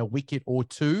him getting a wicket or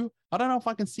two. I don't know if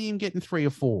I can see him getting 3 or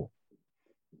 4.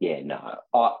 Yeah, no.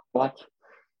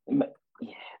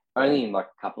 Only in like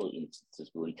a couple of instances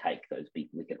will he take those big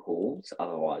wicket hauls.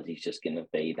 Otherwise, he's just going to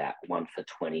be that 1 for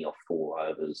 20 or 4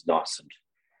 overs, nice and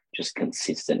just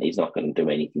consistent. He's not going to do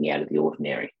anything out of the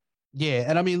ordinary. Yeah,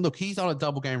 and I mean, look, he's on a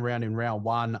double game round in round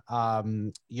 1.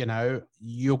 You know,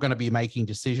 you're going to be making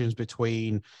decisions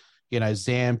between, you know,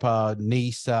 Zampa,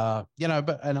 Nisa, you know,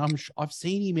 I've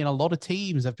seen him in a lot of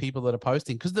teams of people that are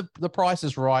posting because the price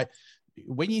is right.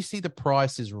 When you see the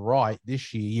price is right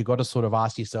this year, you got to sort of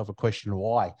ask yourself a question: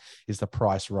 why is the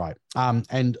price right?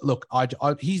 And look,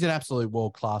 he's an absolute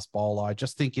world class bowler. I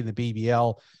just think in the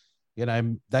BBL, you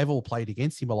know, they've all played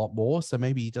against him a lot more, so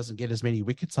maybe he doesn't get as many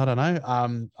wickets. I don't know.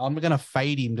 I'm going to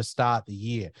fade him to start the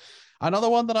year. Another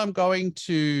one that I'm going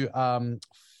to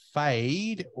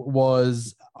fade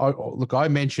was, look, I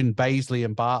mentioned Baisley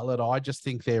and Bartlett. I just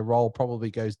think their role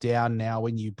probably goes down now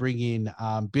when you bring in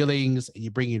Billings,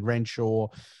 you bring in Renshaw.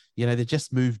 You know, they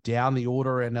just moved down the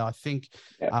order, and I think,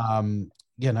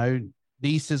 you know,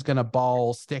 Nisa's going to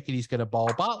bowl, Steckety's going to bowl.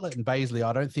 Bartlett and Baisley,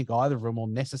 I don't think either of them will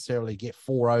necessarily get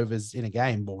 4 overs in a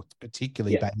game, or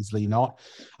particularly Baisley not.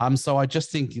 So I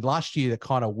just think last year that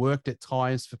kind of worked at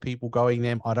times for people going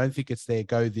them. I don't think it's their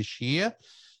go this year.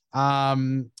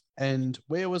 And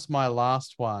where was my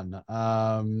last one?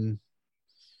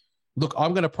 Look,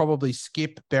 I'm going to probably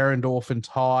skip Berendorf and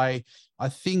Ty. I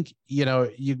think, you know,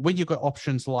 when you've got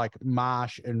options like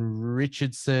Marsh and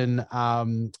Richardson,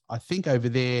 I think over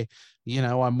there, you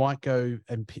know, I might go,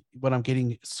 and when I'm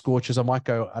getting scorches, I might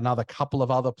go another couple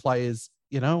of other players,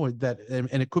 you know, and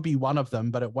it could be one of them,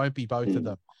 but it won't be both of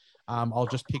them. I'll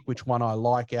just pick which one I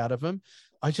like out of them.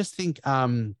 I just think,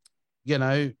 you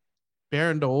know,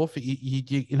 Berendorf,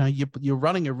 you're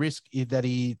running a risk that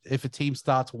if a team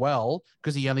starts well,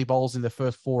 because he only bowls in the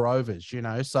first 4 overs, you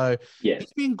know. So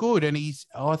he's been good, and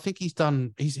I think he's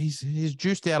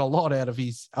juiced out a lot out of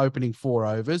his opening 4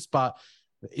 overs. But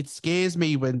it scares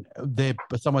me when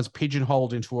someone's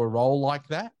pigeonholed into a role like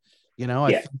that. You know,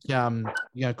 I think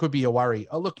you know, it could be a worry.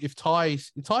 Oh, look, if Ty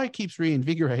keeps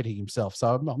reinvigorating himself,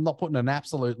 so I'm not putting an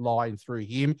absolute line through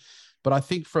him. But I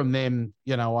think from them,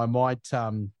 you know, I might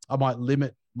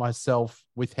limit myself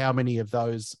with how many of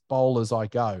those bowlers I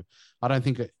go. I don't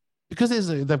think because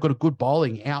they've got a good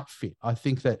bowling outfit. I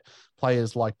think that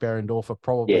players like Berendorf are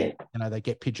probably, you know, they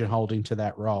get pigeonholed into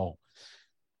that role.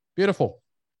 Beautiful.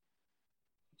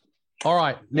 All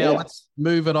right, now let's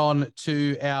move it on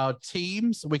to our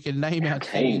teams. We can name our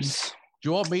teams. Do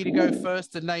you want me to go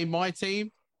first and name my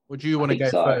team, or do you want to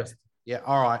go first? Yeah,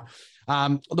 all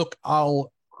right. Look,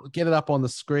 I'll get it up on the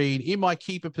screen. In my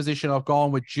keeper position, I've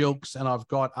gone with Jilks, and I've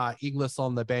got Inglis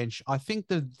on the bench. I think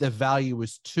the value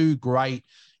was too great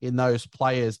in those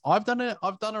players. I've done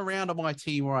a round of my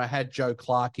team where I had Joe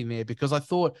Clark in there because I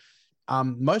thought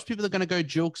most people are going to go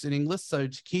Jilks and Inglis. So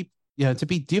to keep, you know, to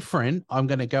be different, I'm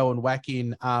going to go and whack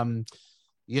in,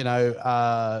 you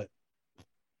know,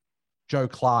 Joe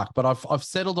Clark, but I've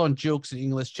settled on Jilks and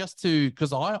Inglis just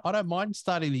because I don't mind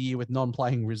starting the year with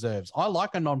non-playing reserves. I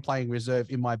like a non-playing reserve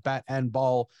in my bat and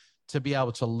bowl to be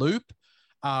able to loop.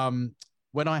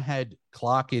 When I had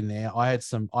Clark in there, I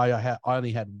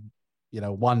only had, you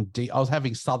know, I was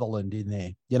having Sutherland in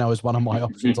there, you know, as one of my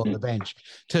options on the bench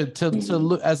to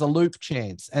as a loop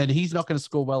chance, and he's not going to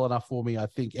score well enough for me, I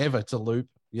think, ever to loop.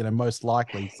 You know, most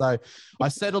likely. So I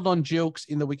settled on Jilks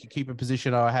in the wicketkeeper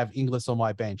position. I have Inglis on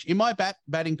my bench. In my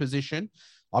batting position,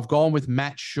 I've gone with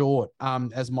Matt Short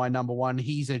as my number 1.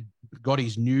 He's got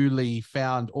his newly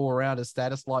found all-rounder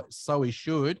status, like so he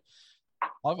should.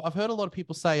 I've heard a lot of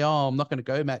people say, oh, I'm not going to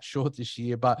go Matt Short this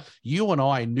year, but you and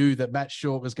I knew that Matt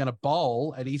Short was going to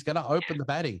bowl and he's going to open the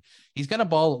batting. He's going to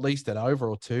bowl at least an over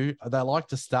or 2. They like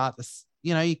to start this,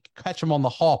 you know, you catch him on the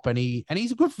hop, and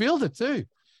he's a good fielder too.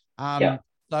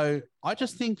 So I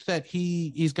just think that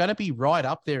he is going to be right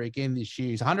up there again this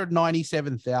year. He's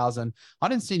 197,000. I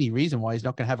don't see any reason why he's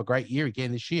not going to have a great year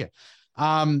again this year.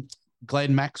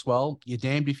 Glenn Maxwell, you're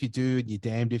damned if you do and you're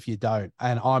damned if you don't.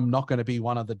 And I'm not going to be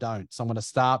one of the don'ts. I'm going to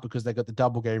start because they got the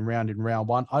double game round in round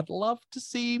 1. I'd love to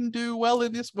see him do well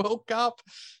in this World Cup.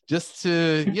 Just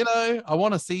to, you know, I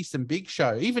want to see some big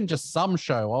show, even just some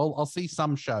show. I'll see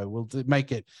some show. We'll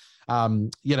make it,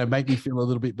 you know, make me feel a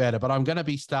little bit better. But I'm going to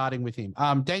be starting with him.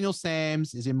 Daniel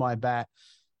Sams is in my bat.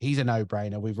 He's a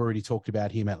no-brainer. We've already talked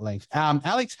about him at length.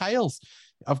 Alex Hales,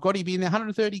 I've got him in there,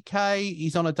 130K.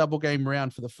 He's on a double game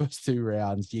round for the first 2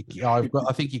 rounds.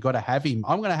 I think you got to have him.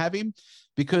 I'm going to have him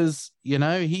because,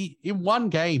 he in one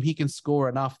game, he can score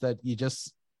enough that you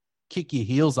just kick your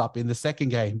heels up in the second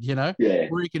game, Yeah.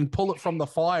 where he can pull it from the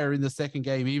fire in the second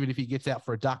game, even if he gets out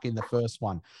for a duck in the first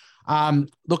one.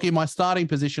 Look, in my starting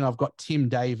position, I've got Tim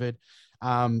David.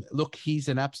 Look, he's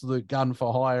an absolute gun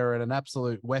for hire and an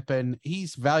absolute weapon.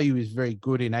 His value is very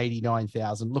good in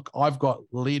 89,000. Look, I've got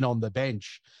Lynn on the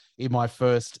bench in my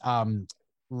first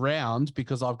round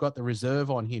because I've got the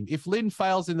reserve on him. If Lynn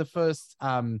fails in the first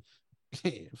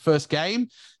game,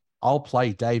 I'll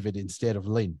play David instead of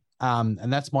Lynn.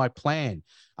 And that's my plan.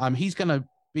 He's going to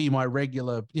be my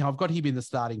regular, I've got him in the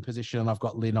starting position and I've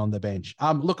got Lynn on the bench.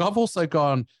 Look, I've also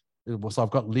gone, so I've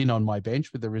got Lynn on my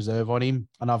bench with the reserve on him,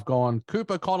 and I've gone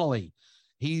Cooper Connolly.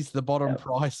 He's the bottom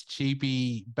price,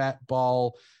 cheapy bat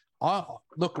bowl.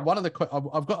 Look,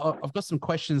 I've got some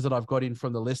questions that I've got in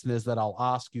from the listeners that I'll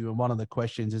ask you, and one of the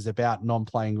questions is about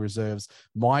non-playing reserves.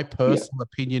 My personal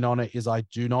opinion on it is I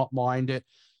do not mind it,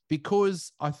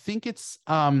 because I think it's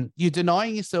you're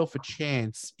denying yourself a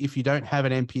chance if you don't have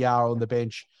an NPR on the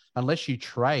bench unless you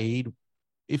trade.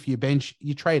 If you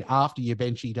trade after your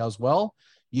bench, he does well.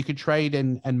 You could trade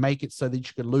and make it so that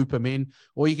you could loop them in,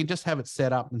 or you can just have it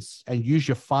set up and use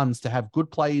your funds to have good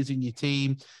players in your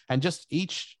team. And just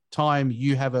each time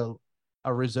you have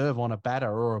a reserve on a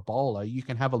batter or a bowler, you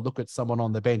can have a look at someone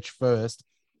on the bench first,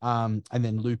 and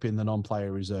then loop in the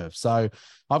non-player reserve. So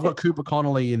I've got Cooper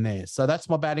Connolly in there. So that's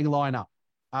my batting lineup.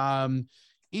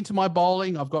 Into my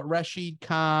bowling, I've got Rashid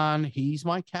Khan. He's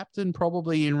my captain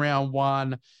probably in round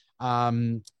 1.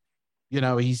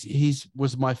 He's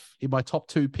was in my top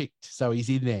 2 picked, so he's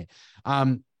in there.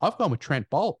 I've gone with Trent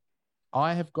Bolt.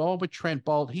 I have gone with Trent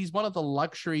Bolt. He's one of the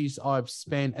luxuries I've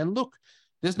spent. And look,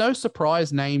 there's no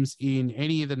surprise names in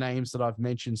any of the names that I've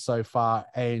mentioned so far.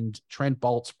 And Trent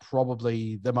Bolt's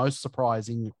probably the most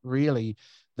surprising, really,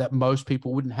 that most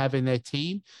people wouldn't have in their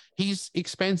team. He's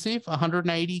expensive,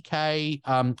 180K.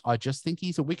 I just think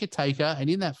he's a wicket taker. And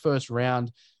in that first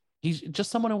round, he's just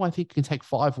someone who I think can take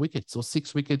 5 wickets or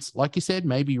 6 wickets. Like you said,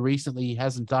 maybe recently he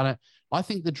hasn't done it. I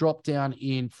think the drop down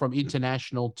from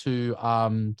international to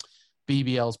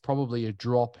BBL is probably a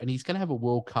drop, and he's going to have a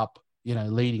World Cup,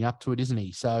 leading up to it, isn't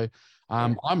he? So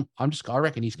I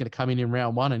reckon he's going to come in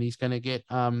round 1 and he's going to get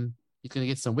some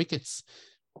wickets.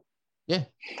 Yeah.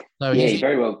 So he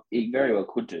very well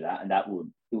could do that, and it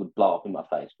would blow up in my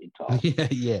face big time.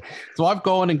 Yeah. So I've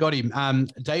gone and got him.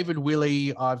 David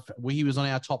Willey, he was on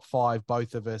our top 5,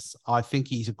 both of us. I think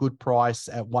he's a good price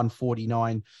at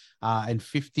 149 and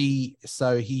 50.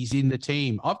 So he's in the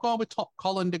team. I've gone with top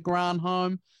Colin de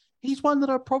Granholm. He's one that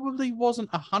I probably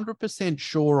wasn't 100%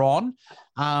 sure on.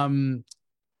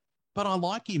 But I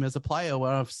like him as a player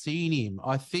when I've seen him.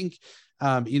 I think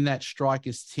in that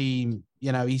strikers team,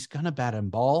 he's going to bat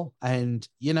and bowl. And,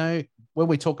 when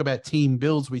we talk about team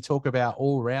builds, we talk about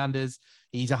all-rounders.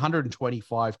 He's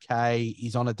 125K.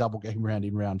 He's on a double game round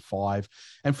in round 5.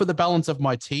 And for the balance of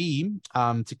my team,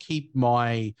 to keep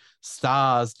my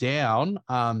stars down,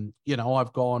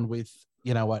 I've gone with,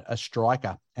 a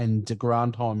striker. And de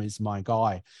Granholm is my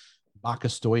guy.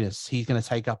 Marcus Stoinis. He's going to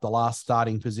take up the last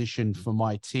starting position for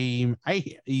my team.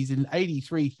 He's in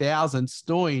 83,000.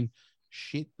 Stoin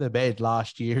shit the bed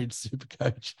last year in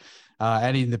Supercoach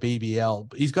and in the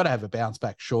BBL. He's got to have a bounce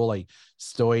back, surely,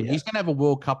 Stoin. Yeah. He's going to have a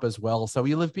World Cup as well, so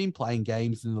he'll have been playing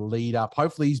games in the lead up.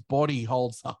 Hopefully his body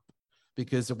holds up,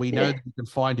 because we know that he can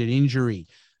find an injury.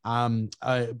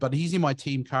 But he's in my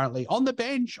team currently. On the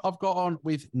bench, I've gone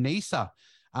with Nisa.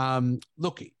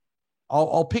 Look,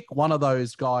 I'll pick one of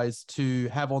those guys to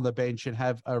have on the bench and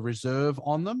have a reserve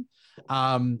on them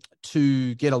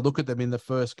to get a look at them in the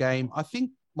first game. I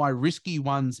think my risky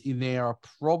ones in there are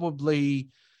probably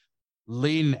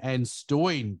Lynn and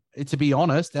Stoin, to be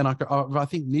honest. And I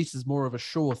think this is more of a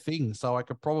sure thing. So I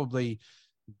could probably,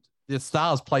 the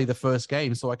Stars play the first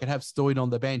game, so I could have Stoin on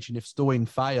the bench. And if Stoin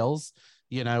fails,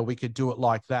 we could do it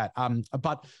like that.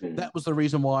 But that was the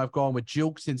reason why I've gone with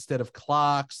Jilks instead of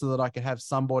Clark, so that I could have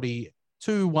somebody,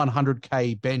 2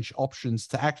 100K bench options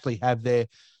to actually have their,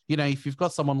 if you've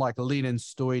got someone like Lynn and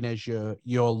Stoin as your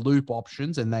loop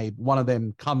options, and one of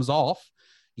them comes off,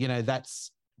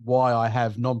 that's why I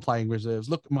have non-playing reserves.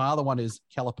 Look, my other one is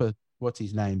Caliper. What's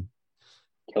his name?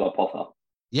 Kalapotha.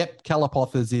 Yep,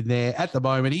 Kalapotha's in there at the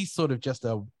moment. He's sort of just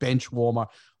a bench warmer.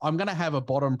 I'm going to have a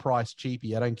bottom price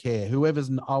cheapie. I don't care.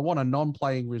 I want a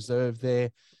non-playing reserve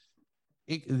there.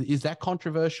 Is that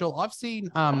controversial? I've seen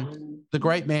the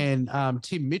great man,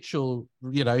 Tim Mitchell,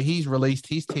 he's released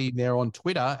his team there on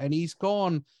Twitter, and he's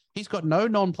got no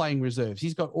non-playing reserves.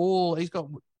 He's got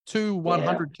two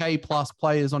 100K plus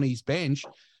players on his bench.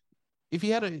 If he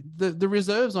had the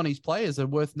reserves on his players are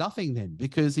worth nothing then,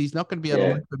 because he's not going to be able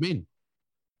to loop them in.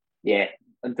 Yeah,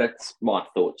 and that's my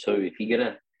thought too. If you're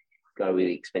going to go with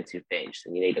an expensive bench,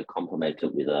 then you need to complement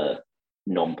it with a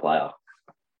non-player.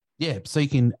 Yeah, so you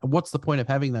can. What's the point of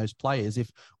having those players if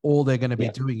all they're going to be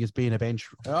doing is being a bench?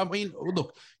 I mean,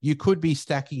 look, you could be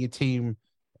stacking a team.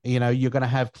 You know, you're going to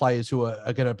have players who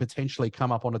are going to potentially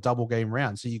come up on a double game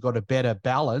round. So you've got a better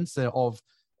balance of,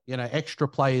 you know, extra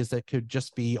players that could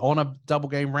just be on a double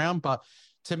game round. But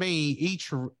to me,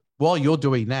 while you're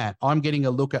doing that, I'm getting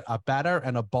a look at a batter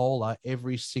and a bowler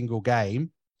every single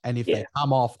game. And if they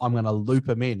come off, I'm going to loop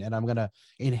them in and I'm going to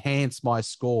enhance my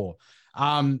score.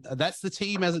 That's the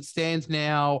team as it stands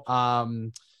now.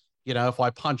 You know, if I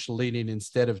punch Lynn in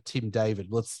instead of Tim David,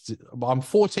 I'm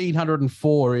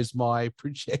 1,404 is my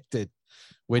projected,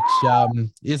 which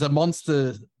is a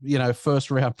monster, you know,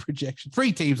 first round projection.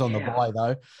 3 teams on the bye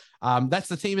though. That's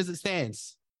the team as it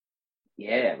stands.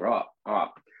 Yeah, right. All right.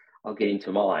 I'll get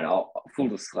into mine. Full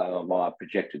disclaimer, my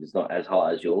projected is not as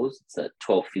high as yours. It's at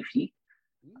 1,250.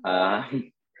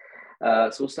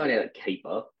 So we'll start out at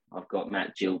keeper. I've got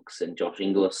Matt Gilkes and Josh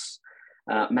Inglis.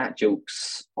 Matt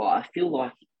Gilkes, I feel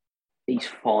like he's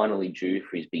finally due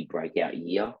for his big breakout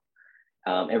year.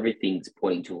 Everything's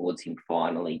pointing towards him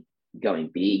finally going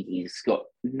big. He's got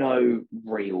no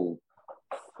real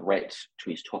threat to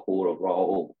his top order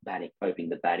role, opening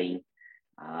the batting.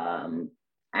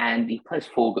 And he plays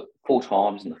four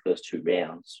times in the first 2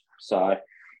 rounds. So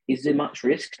is there much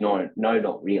risk? No,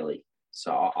 not really.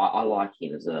 So I like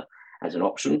him as an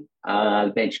option.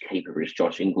 The bench keeper is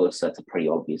Josh Inglis. That's a pretty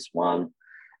obvious one.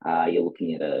 You're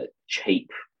looking at a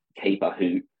cheap keeper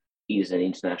who is an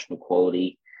international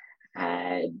quality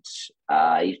and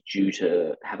is due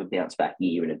to have a bounce back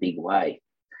year in a big way.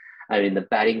 And in the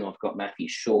batting, I've got Matthew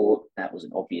Short. That was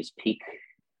an obvious pick.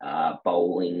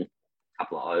 Bowling, a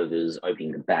couple of overs,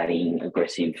 opening the batting,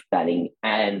 aggressive batting,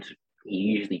 and he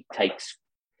usually takes,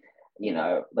 you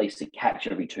know, at least a catch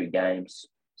every 2 games.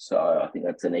 So I think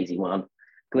that's an easy one.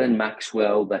 Glenn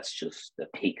Maxwell, that's just a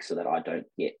pick so that I don't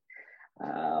get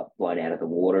blown out of the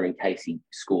water in case he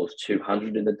scores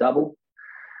 200 in the double.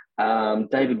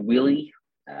 David Willey,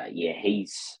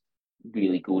 he's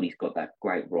really good. He's got that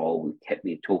great role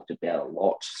we've talked about a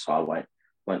lot, so I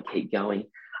won't keep going.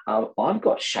 I've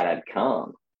got Shadab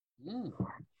Khan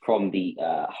from the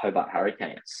Hobart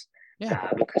Hurricanes.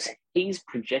 Because he's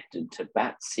projected to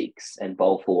bat 6 and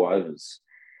bowl 4 overs.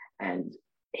 And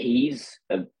he's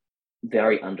a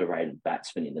very underrated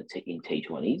batsman in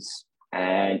T20s.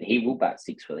 And he will bat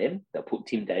 6 for them. They'll put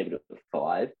Tim David at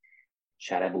 5.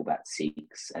 Shadab will bat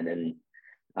 6. And then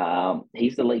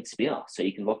he's the lead spinner. So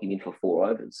you can lock him in for 4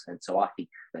 overs. And so I think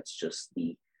that's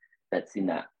in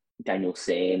that Daniel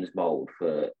Sams mould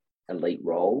for elite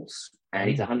roles. And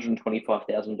he's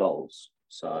 $125,000.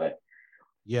 So...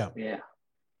 Yeah.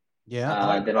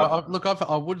 I'd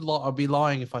be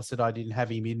lying if I said I didn't have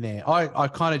him in there. I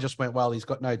kind of just went, well, he's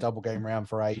got no double game round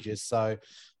for ages. So,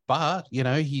 but you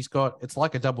know, it's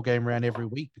like a double game round every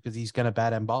week because he's going to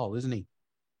bat and bowl, isn't he?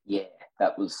 Yeah,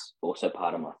 that was also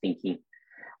part of my thinking.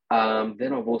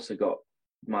 Then I've also got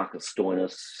Marcus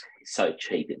Stoinis. He's so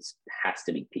cheap, it has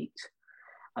to be picked.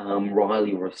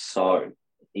 Riley Rousseau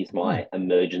is my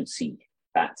emergency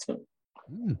batsman.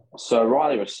 So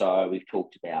Riley Rousseau, we've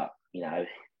talked about, you know,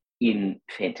 in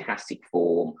fantastic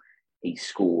form. He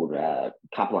scored a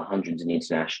couple of hundreds in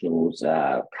internationals,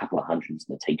 a couple of hundreds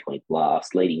in the T20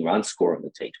 Blast, leading run scorer in the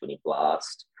T20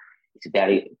 Blast. It's about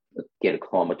to get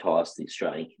acclimatised to the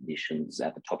Australian conditions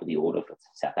at the top of the order for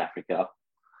South Africa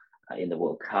in the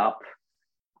World Cup.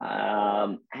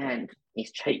 And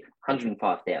he's cheap,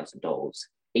 $105,000.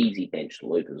 Easy bench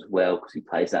loop as well because he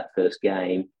plays that first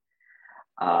game.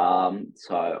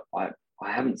 So I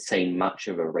haven't seen much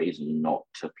of a reason not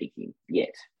to pick him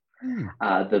yet.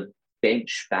 The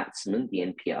bench batsman,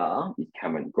 the NPR, with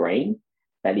Cameron Green,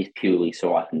 that is purely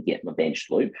so I can get my bench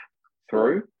loop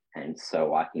through and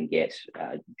so I can get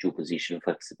dual position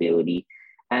flexibility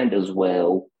and as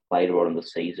well later on in the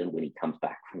season when he comes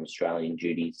back from Australian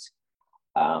duties,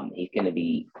 he's going to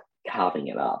be carving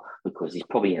it up because he's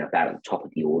probably in about at the top of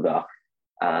the order.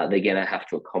 They're going to have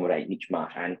to accommodate Mitch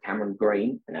Marsh and Cameron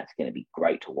Green, and that's going to be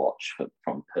great to watch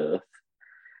from Perth.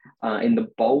 In the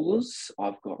bowlers,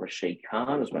 I've got Rashid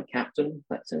Khan as my captain.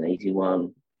 That's an easy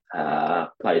one.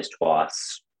 Plays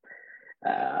twice.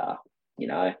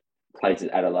 Plays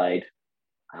at Adelaide.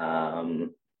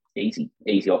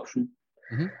 Easy option.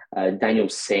 Daniel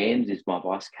Sams is my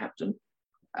vice captain.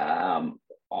 I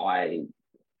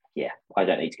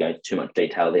don't need to go into too much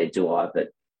detail there, do I? But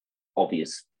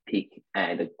obvious pick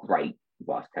and a great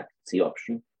vice captaincy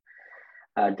option.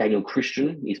 Daniel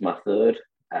Christian is my third.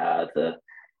 The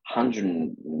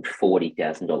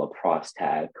 $140,000 price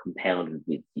tag compounded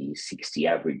with the 60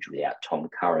 average without Tom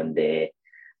Curran there.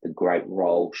 The great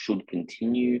role should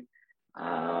continue.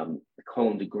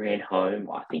 Colin de Grandhomme,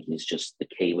 I think, is just the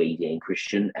Kiwi Dan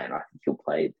Christian, and I think he'll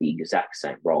play the exact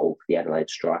same role for the Adelaide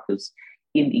Strikers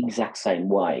in the exact same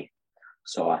way.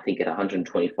 So I think at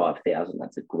 125,000,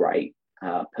 that's a great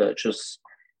purchase,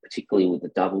 particularly with the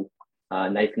double.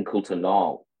 Nathan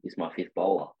Coulter-Nile is my fifth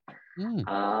bowler.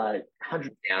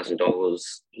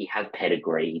 $100,000. He has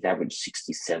pedigree. He's averaged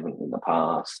 67 in the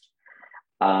past,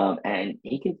 and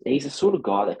he's a sort of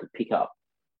guy that could pick up,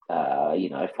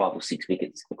 5 or 6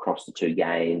 wickets across the two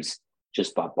games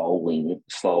just by bowling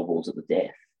slow balls at the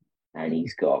death. And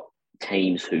he's got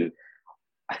teams who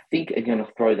I think are going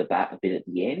to throw the bat a bit at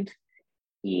the end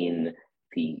in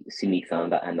the Sydney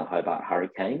Thunder and the Hobart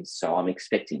Hurricanes. So I'm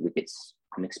expecting wickets.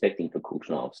 I'm expecting for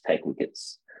Coulter-Nile to take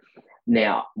wickets.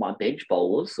 Now, my bench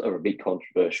bowlers are a bit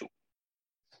controversial.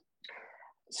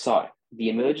 So the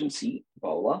emergency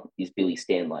bowler is Billy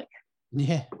Stanlake.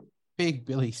 Yeah, big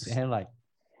Billy Stanlake.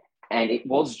 And it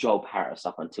was Joel Paris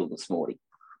up until this morning.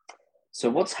 So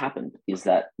what's happened is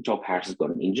that Joel Paris has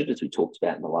gotten injured, as we talked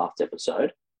about in the last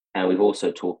episode. And we've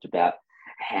also talked about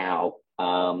how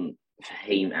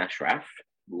Fahim Ashraf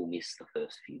will miss the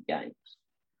first few games.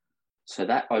 So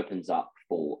that opens up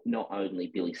for not only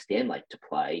Billy Stanlake to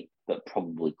play, but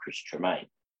probably Chris Tremaine.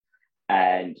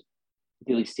 And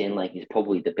Billy Stanlake is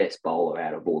probably the best bowler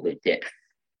out of all their depth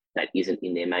that isn't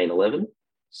in their main 11.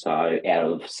 So out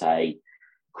of, say,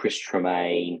 Chris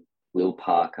Tremaine, Will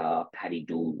Parker, Paddy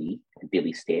Dooley, and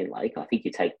Billy Stanlake, I think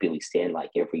you take Billy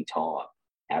Stanlake every time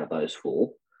out of those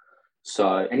four.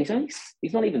 So, and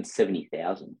he's not even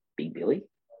 70,000, Big Billy.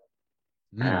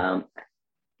 And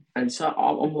so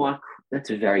I'm like,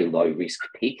 that's a very low risk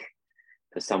pick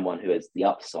for someone who has the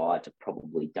upside to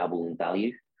probably double in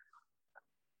value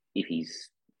if he's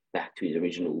back to his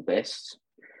original best.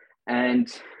 And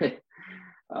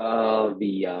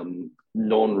the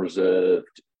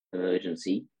non-reserved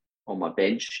emergency on my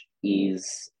bench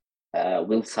is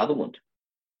Will Sutherland.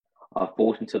 I've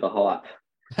bought into the hype.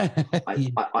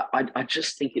 I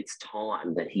just think it's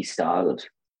time that he started.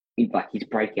 His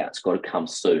breakout's got to come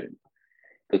soon,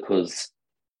 because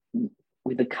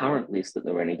with the current list that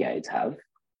the Renegades have,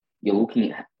 you're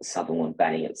looking at Sutherland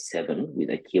batting at 7 with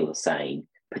Akil Hussain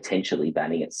potentially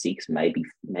batting at 6. Maybe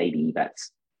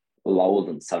that's lower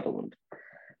than Sutherland.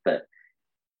 But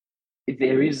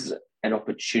there is an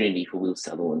opportunity for Will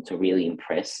Sutherland to really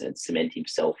impress and cement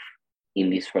himself in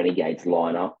this Renegades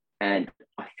lineup. And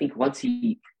I think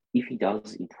if he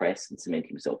does impress and cement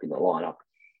himself in the lineup,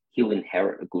 he'll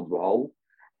inherit a good role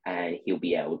and he'll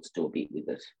be able to do a bit with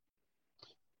it.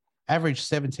 Averaged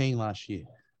 17 last year.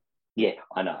 Yeah,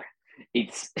 I know.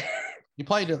 It's he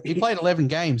played 11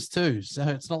 games too, so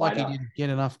it's not like he didn't get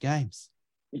enough games.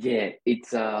 Yeah,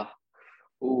 it's I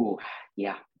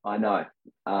know.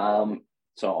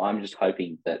 So I'm just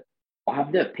hoping that I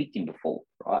have never picked him before,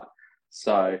 right?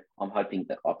 So I'm hoping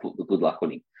that I put the good luck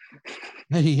on him.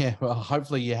 Yeah, well,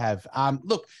 hopefully you have.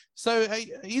 Look, so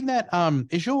in that,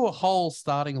 is your whole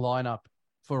starting lineup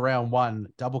for round one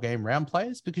double game round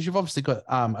players? Because you've obviously got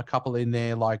a couple in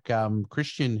there like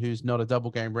Christian, who's not a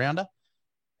double game rounder.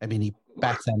 I mean, he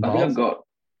bats and bowls.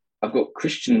 I've got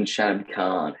Christian and Shahid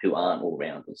Khan, who aren't all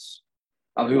rounders,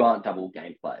 who aren't double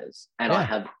game players, and I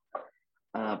have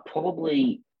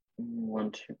probably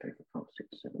 1, 2, 3, 4, 5, 6,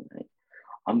 7, 8.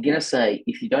 I'm gonna say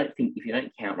if you don't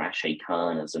count Rashid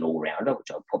Khan as an all rounder,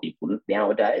 which I probably wouldn't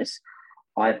nowadays,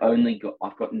 I've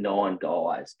got 9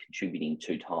 guys contributing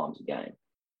 2 times a game.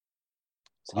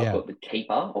 So I've got the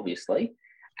keeper, obviously,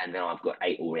 and then I've got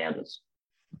 8 all rounders.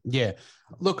 Yeah.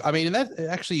 Look, I mean, and that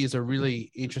actually is a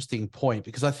really interesting point,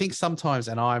 because I think sometimes,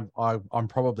 and I'm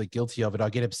probably guilty of it, I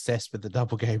get obsessed with the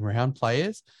double game round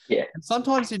players. Yeah. And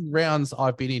sometimes in rounds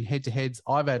I've been in head-to-heads,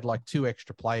 I've had like 2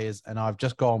 extra players and I've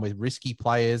just gone with risky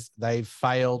players. They've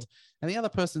failed, and the other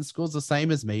person scores the same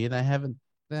as me and they haven't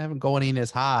gone in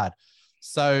as hard.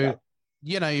 So,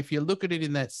 if you look at it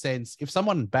in that sense, if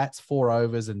someone bats 4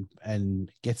 overs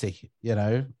and gets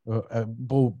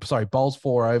bowls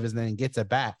 4 overs and then gets a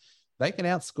bat, they can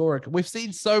outscore it. We've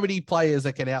seen so many players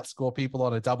that can outscore people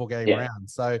on a double game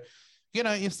round. So,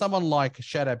 if someone like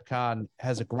Shadab Khan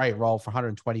has a great role for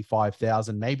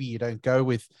 125,000, maybe you don't go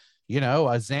with,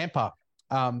 a Zampa,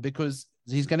 because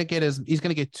he's going to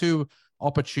get 2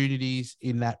 opportunities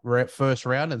in that first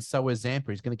round, and so is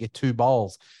Zampa. He's going to get 2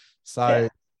 bowls. So,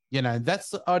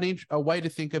 that's a way to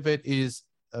think of it, is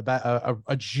about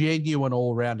a genuine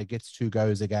all-rounder gets 2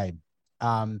 goes a game.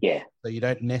 so you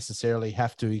don't necessarily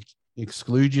have to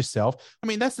exclude yourself. I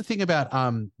mean, that's the thing about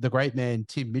the great man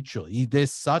Tim Mitchell.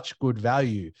 There's such good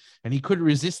value, and he couldn't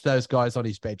resist those guys on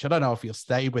his bench. I don't know if he'll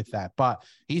stay with that, but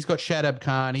he's got Shadab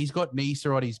Khan, he's got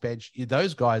Nisa on his bench.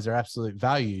 Those guys are absolute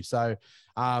value. So,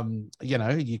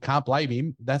 you can't blame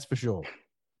him. That's for sure.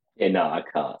 Yeah, no, I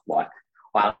can't. Like,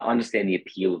 I understand the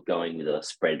appeal of going with a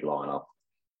spread lineup.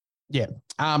 Yeah.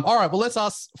 All right. Well, let's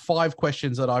ask 5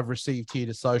 questions that I've received here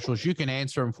to socials. You can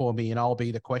answer them for me, and I'll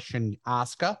be the question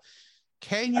asker.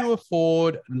 Can you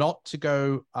afford not to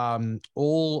go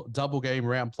all double game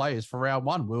round players for round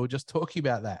 1? We were just talking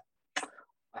about that.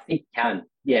 I think you can.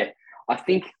 Yeah, I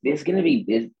think there's going to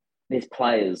be there's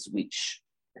players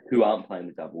who aren't playing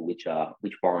the double, which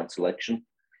warrant selection.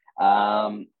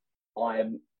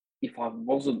 If I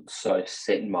wasn't so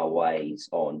set in my ways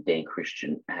on Dan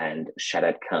Christian and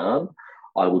Shadab Khan,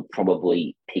 I would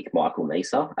probably pick Michael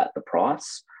Nisa at the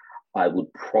price. I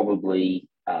would probably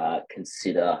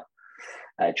consider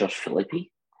Josh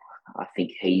Philippi. I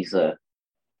think he's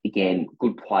again,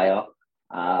 good player.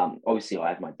 Obviously, I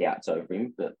have my doubts over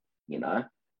him, but,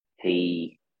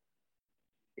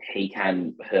 he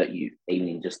can hurt you even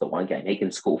in just the one game. He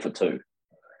can score for 2.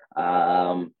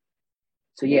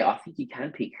 So, yeah, I think you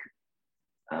can pick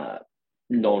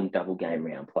non-double game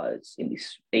round players in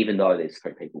this, even though there's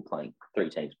 3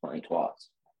 teams playing twice.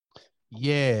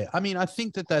 Yeah, I mean, I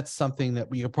think that's something that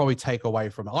we could probably take away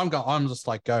from it. I'm just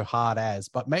like go hard as,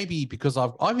 but maybe because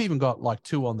I've even got like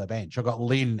 2 on the bench. I've got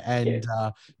Lynn and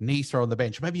Nisa on the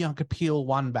bench. Maybe I could peel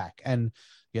one back and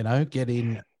get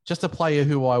in just a player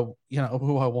who I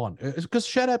want. Because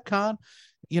Shadab Khan,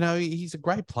 he's a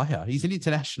great player. He's an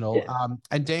international. Yeah.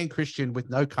 And Dan Christian with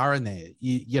no Curran there.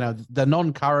 The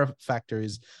non-Curran factor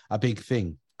is a big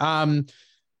thing.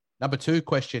 Number 2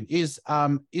 question is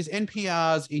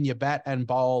NPRs in your bat and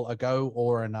bowl a go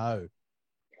or a no?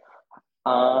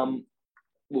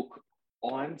 Look,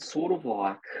 I'm sort of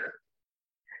like,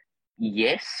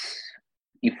 yes,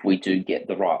 if we do get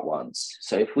the right ones.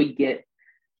 So if we get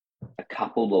a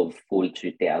couple of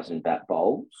 42,000 bat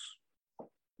bowls,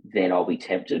 then I'll be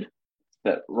tempted.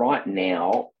 But right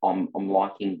now, I'm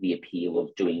liking the appeal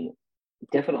of doing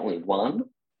definitely one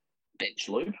bench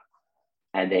loop,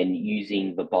 and then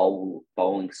using the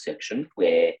bowling section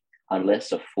where,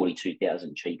 unless a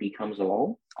 42,000 cheapie comes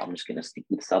along, I'm just going to stick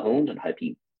with Sutherland and hope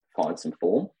he finds some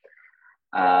form.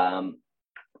 I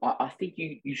think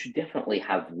you should definitely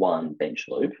have one bench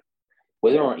loop.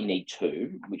 Whether or not you need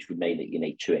 2, which would mean that you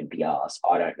need 2 NPRs,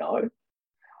 I don't know.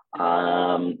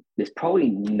 There's probably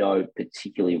no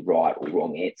particularly right or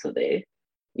wrong answer there.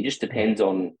 It just depends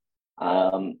on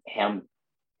how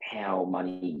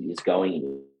money is going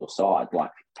in your side.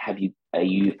 Like, have you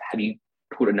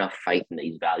put enough faith in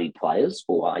these valued players,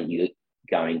 or are you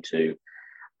going to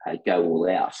go all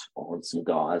out on some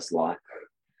guys like,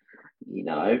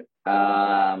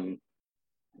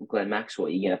 Glenn Maxwell?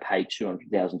 You're going to pay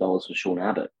 $200,000 for Sean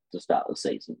Abbott to start the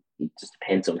season. It just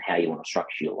depends on how you want to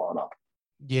structure your lineup.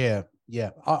 Yeah.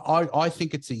 I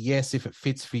think it's a yes if it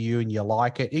fits for you and you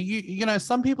like it.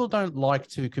 Some people don't like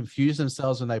to confuse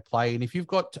themselves when they play. And if you've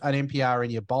got an NPR in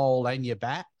your bowl and your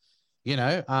bat,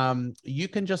 you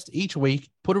can just each week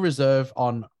put a reserve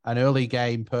on an early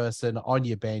game person on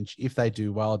your bench. If they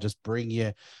do well, just bring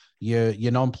your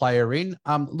non-player in.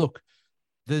 Look,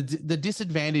 the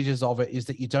disadvantages of it is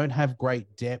that you don't have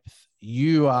great depth.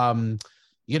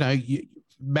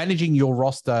 Managing your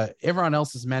roster, everyone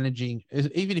else is managing.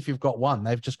 Even if you've got one,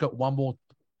 they've just got one more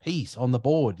piece on the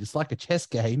board. It's like a chess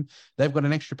game. They've got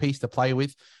an extra piece to play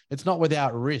with. It's not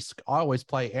without risk. I always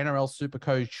play NRL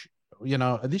Supercoach.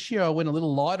 This year I went a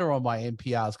little lighter on my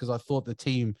NPRs because I thought the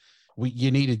team, you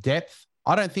needed depth.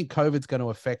 I don't think COVID's going to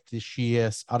affect this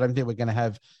year. I don't think we're going to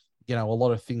have, a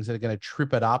lot of things that are going to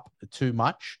trip it up too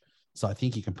much. So I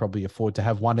think you can probably afford to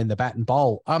have one in the bat and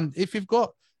bowl. If you've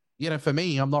got, for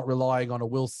me, I'm not relying on a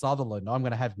Will Sutherland. I'm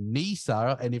going to have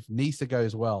Nisa, and if Nisa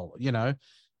goes well,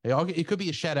 it could be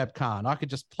a Shadab Khan. I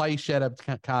could just play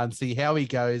Shadab Khan, see how he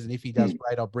goes, and if he does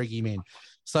great, I'll bring him in.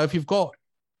 So if you've got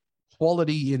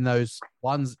quality in those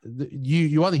ones,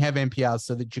 you only have NPRs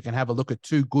so that you can have a look at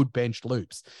 2 good bench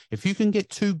loops. If you can get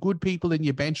 2 good people in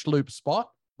your bench loop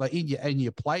spot, like in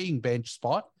your playing bench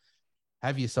spot,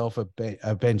 have yourself a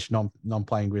bench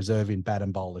non-playing reserve in bat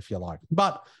and bowl if you like.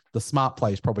 But the smart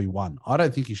play is probably 1. I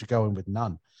don't think you should go in with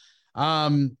none.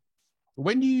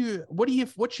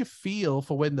 What's your feel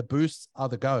for when the boosts are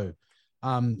the go?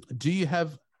 Do you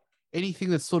have anything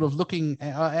that's sort of looking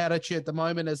out at you at the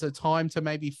moment as a time to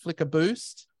maybe flick a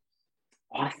boost?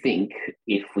 I think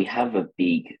if we have a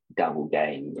big double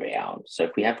game round, so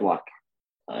if we have like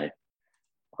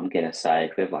I'm going to say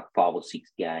if we have like 5 or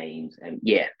 6 games, and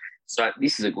yeah, so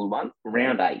this is a good one.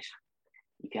 Round 8.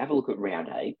 If you have a look at round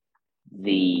 8,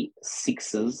 the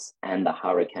Sixers and the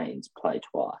Hurricanes play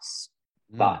twice.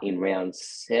 But in round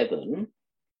 7,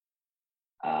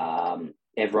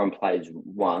 everyone plays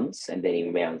once, and then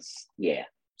in rounds,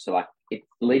 so like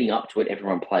leading up to it,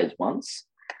 everyone plays once.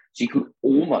 So you could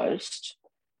almost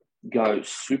go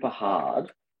super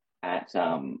hard at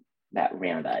that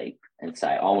round 8 and say,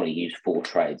 I want to use 4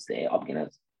 trades there. I'm going to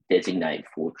designate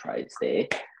 4 trades there.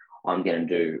 I'm going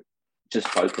to just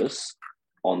focus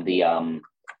on the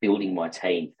building my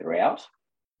team throughout,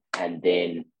 and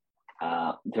then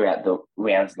throughout the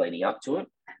rounds leading up to it.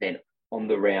 And then on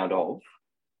the round of,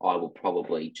 I will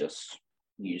probably just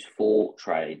use 4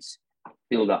 trades,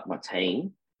 build up my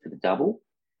team to the double,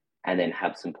 and then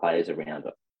have some players around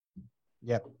it.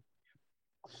 Yep.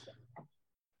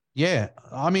 Yeah,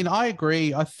 I mean, I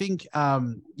agree. I think,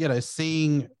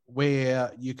 seeing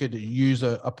where you could use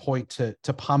a point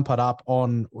to pump it up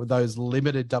on those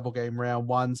limited double game round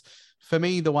ones. For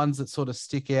me, the ones that sort of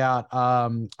stick out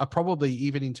are probably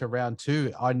even into round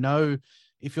 2. I know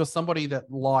if you're somebody that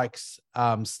likes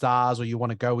stars, or you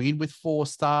want to go in with 4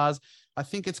 stars, I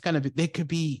think it's going to be, there could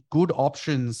be good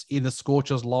options in the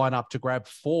Scorchers lineup to grab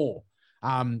 4.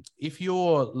 If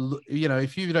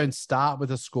if you don't start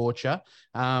with a Scorcher,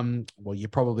 well, you're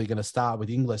probably going to start with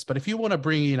Inglis. But if you want to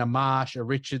bring in a Marsh, a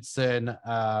Richardson,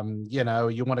 you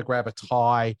want to grab a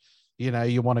Ty,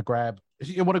 you want to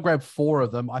grab 4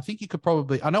 of them, I think you could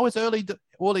probably, I know it's early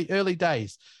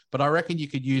days, but I reckon you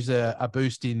could use a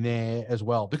boost in there as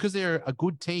well, because they're a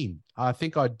good team. I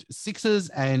think Sixers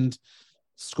and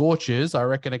Scorchers, I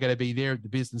reckon, are going to be there at the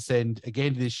business end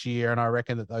again this year. And I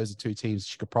reckon that those are 2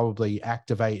 teams you could probably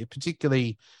activate,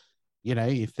 particularly,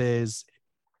 if there's,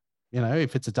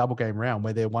 if it's a double game round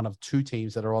where they're one of 2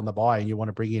 teams that are on the bye and you want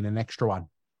to bring in an extra one.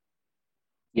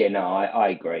 Yeah, no, I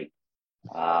agree.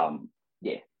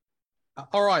 Yeah.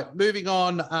 All right, moving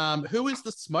on. Who is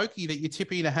the Smoky that you're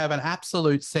tipping to have an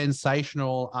absolute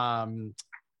sensational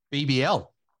BBL?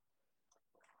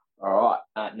 All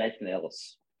right, Nathan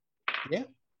Ellis. Yeah.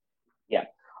 Yeah.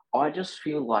 I just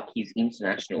feel like his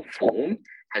international form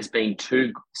has been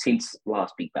since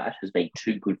last Big Bash, has been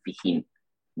too good for him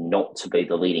not to be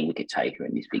the leading wicket taker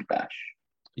in this Big Bash.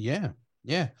 Yeah.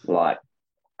 Yeah. Like,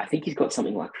 I think he's got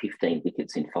something like 15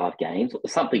 wickets in 5 games,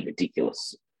 something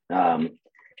ridiculous.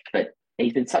 But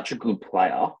he's been such a good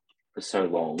player for so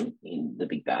long in the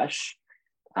Big Bash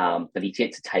that he's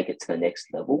yet to take it to the next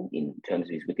level in terms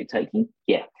of his wicket taking.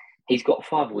 Yeah. He's got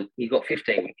 15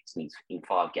 wickets in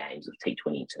 5 games of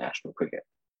T20 international cricket.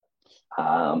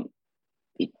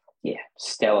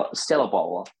 Stellar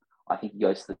bowler. I think he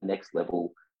goes to the next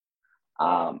level.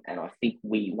 And I think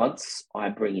once I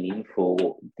bring him in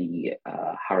for the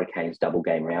Hurricanes double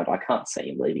game round, I can't see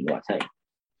him leaving my team.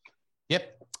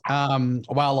 Yep.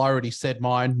 Well, I already said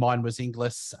mine. Mine was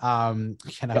Inglis.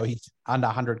 He's under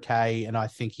 100K, and I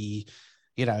think he's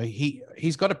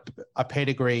got a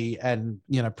pedigree and,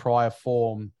 prior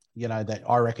form, that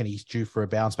I reckon he's due for a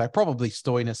bounce back. Probably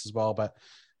Stoinis as well, but,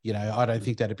 I don't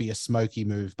think that'd be a smoky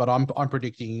move. But I'm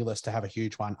predicting Inglis to have a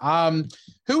huge one.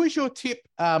 Who is your tip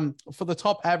for the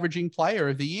top averaging player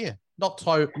of the year? Not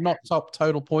top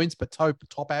total points, but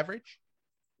top average?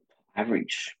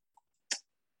 Average.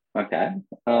 Okay.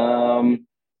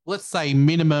 Let's say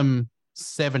minimum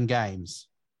 7 games.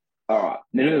 All right,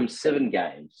 minimum 7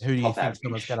 games. Who do you think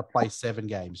someone's going to play 7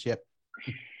 games? Yep.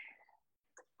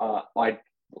 I'm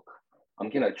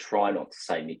going to try not to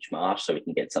say Mitch Marsh so we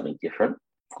can get something different.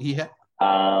 Yeah.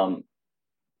 I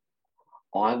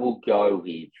will go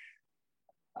with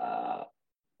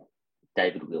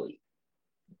David Willey.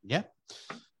 Yeah.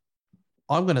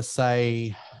 I'm going to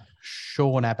say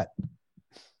Sean Abbott.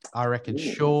 I reckon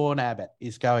Sean Abbott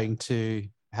is going to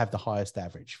have the highest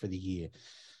average for the year.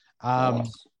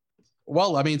 Nice.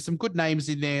 Well, I mean, some good names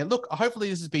in there. Look, hopefully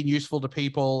this has been useful to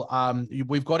people.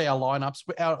 We've got our lineups.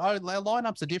 Our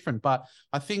lineups are different, but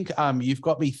I think you've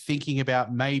got me thinking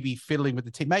about maybe fiddling with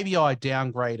the team. Maybe I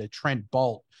downgrade a Trent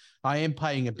Bolt. I am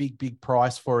paying a big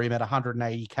price for him at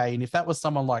 180K. And if that was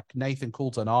someone like Nathan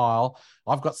Coulter-Nile,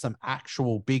 I've got some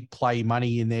actual big play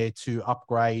money in there to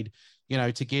upgrade,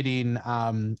 to get in,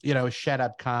 a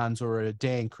Shadab Khan's or a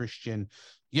Dan Christian,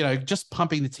 just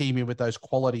pumping the team in with those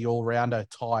quality all-rounder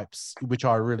types, which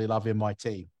I really love in my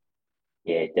team.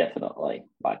 Yeah, definitely.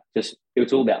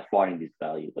 It's all about finding this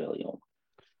value early on.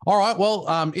 All right.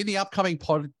 Well, in the upcoming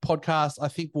podcast, I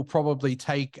think we'll probably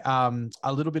take a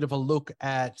little bit of a look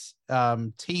at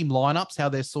team lineups, how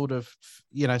they're sort of,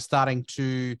 starting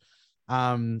to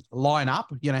line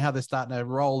up, you know, how they're starting to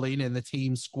roll in and the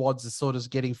team squads are sort of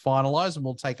getting finalized, and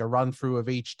we'll take a run through of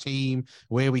each team,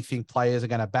 where we think players are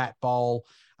going to bat bowl.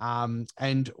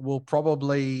 And we'll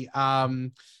probably, I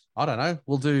don't know,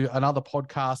 we'll do another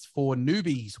podcast for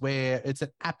newbies where it's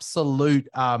an absolute,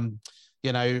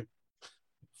 you know,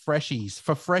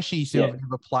 freshies who have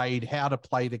never played, how to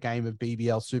play the game of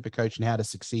BBL Supercoach and how to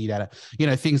succeed at it. You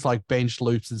know, things like bench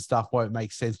loops and stuff won't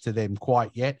make sense to them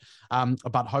quite yet.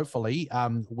 But hopefully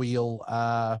we'll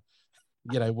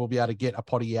be able to get a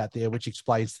potty out there which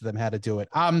explains to them how to do it.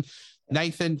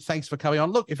 Nathan, thanks for coming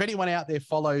on. Look, if anyone out there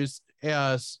follows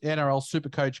NRL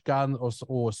Supercoach Gun or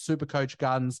Supercoach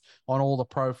Guns on all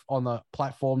the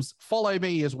platforms, follow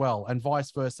me as well, and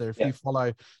vice versa. If you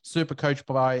follow Supercoach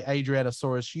by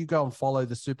Adrianasaurus, you go and follow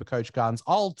the Supercoach Guns.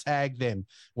 I'll tag them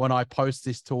when I post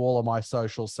this to all of my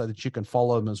socials so that you can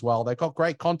follow them as well. They've got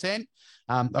great content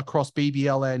across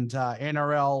BBL and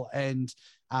NRL, and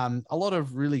a lot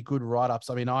of really good write-ups.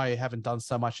 I mean, I haven't done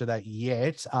so much of that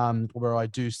yet, where I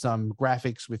do some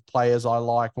graphics with players I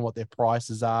like and what their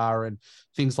prices are and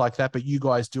things like that. But you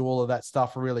guys do all of that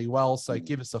stuff really well. So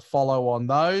give us a follow on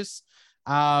those.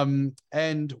 And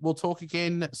we'll talk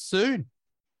again soon.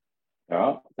 All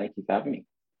right. Thank you for having me.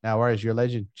 No worries. You're a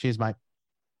legend. Cheers, mate.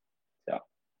 Yeah.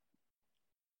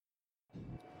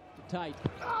 Tate.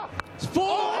 It's 4.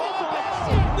 Oh,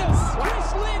 my goodness.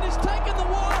 Chris Lynn has taken the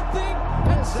wide.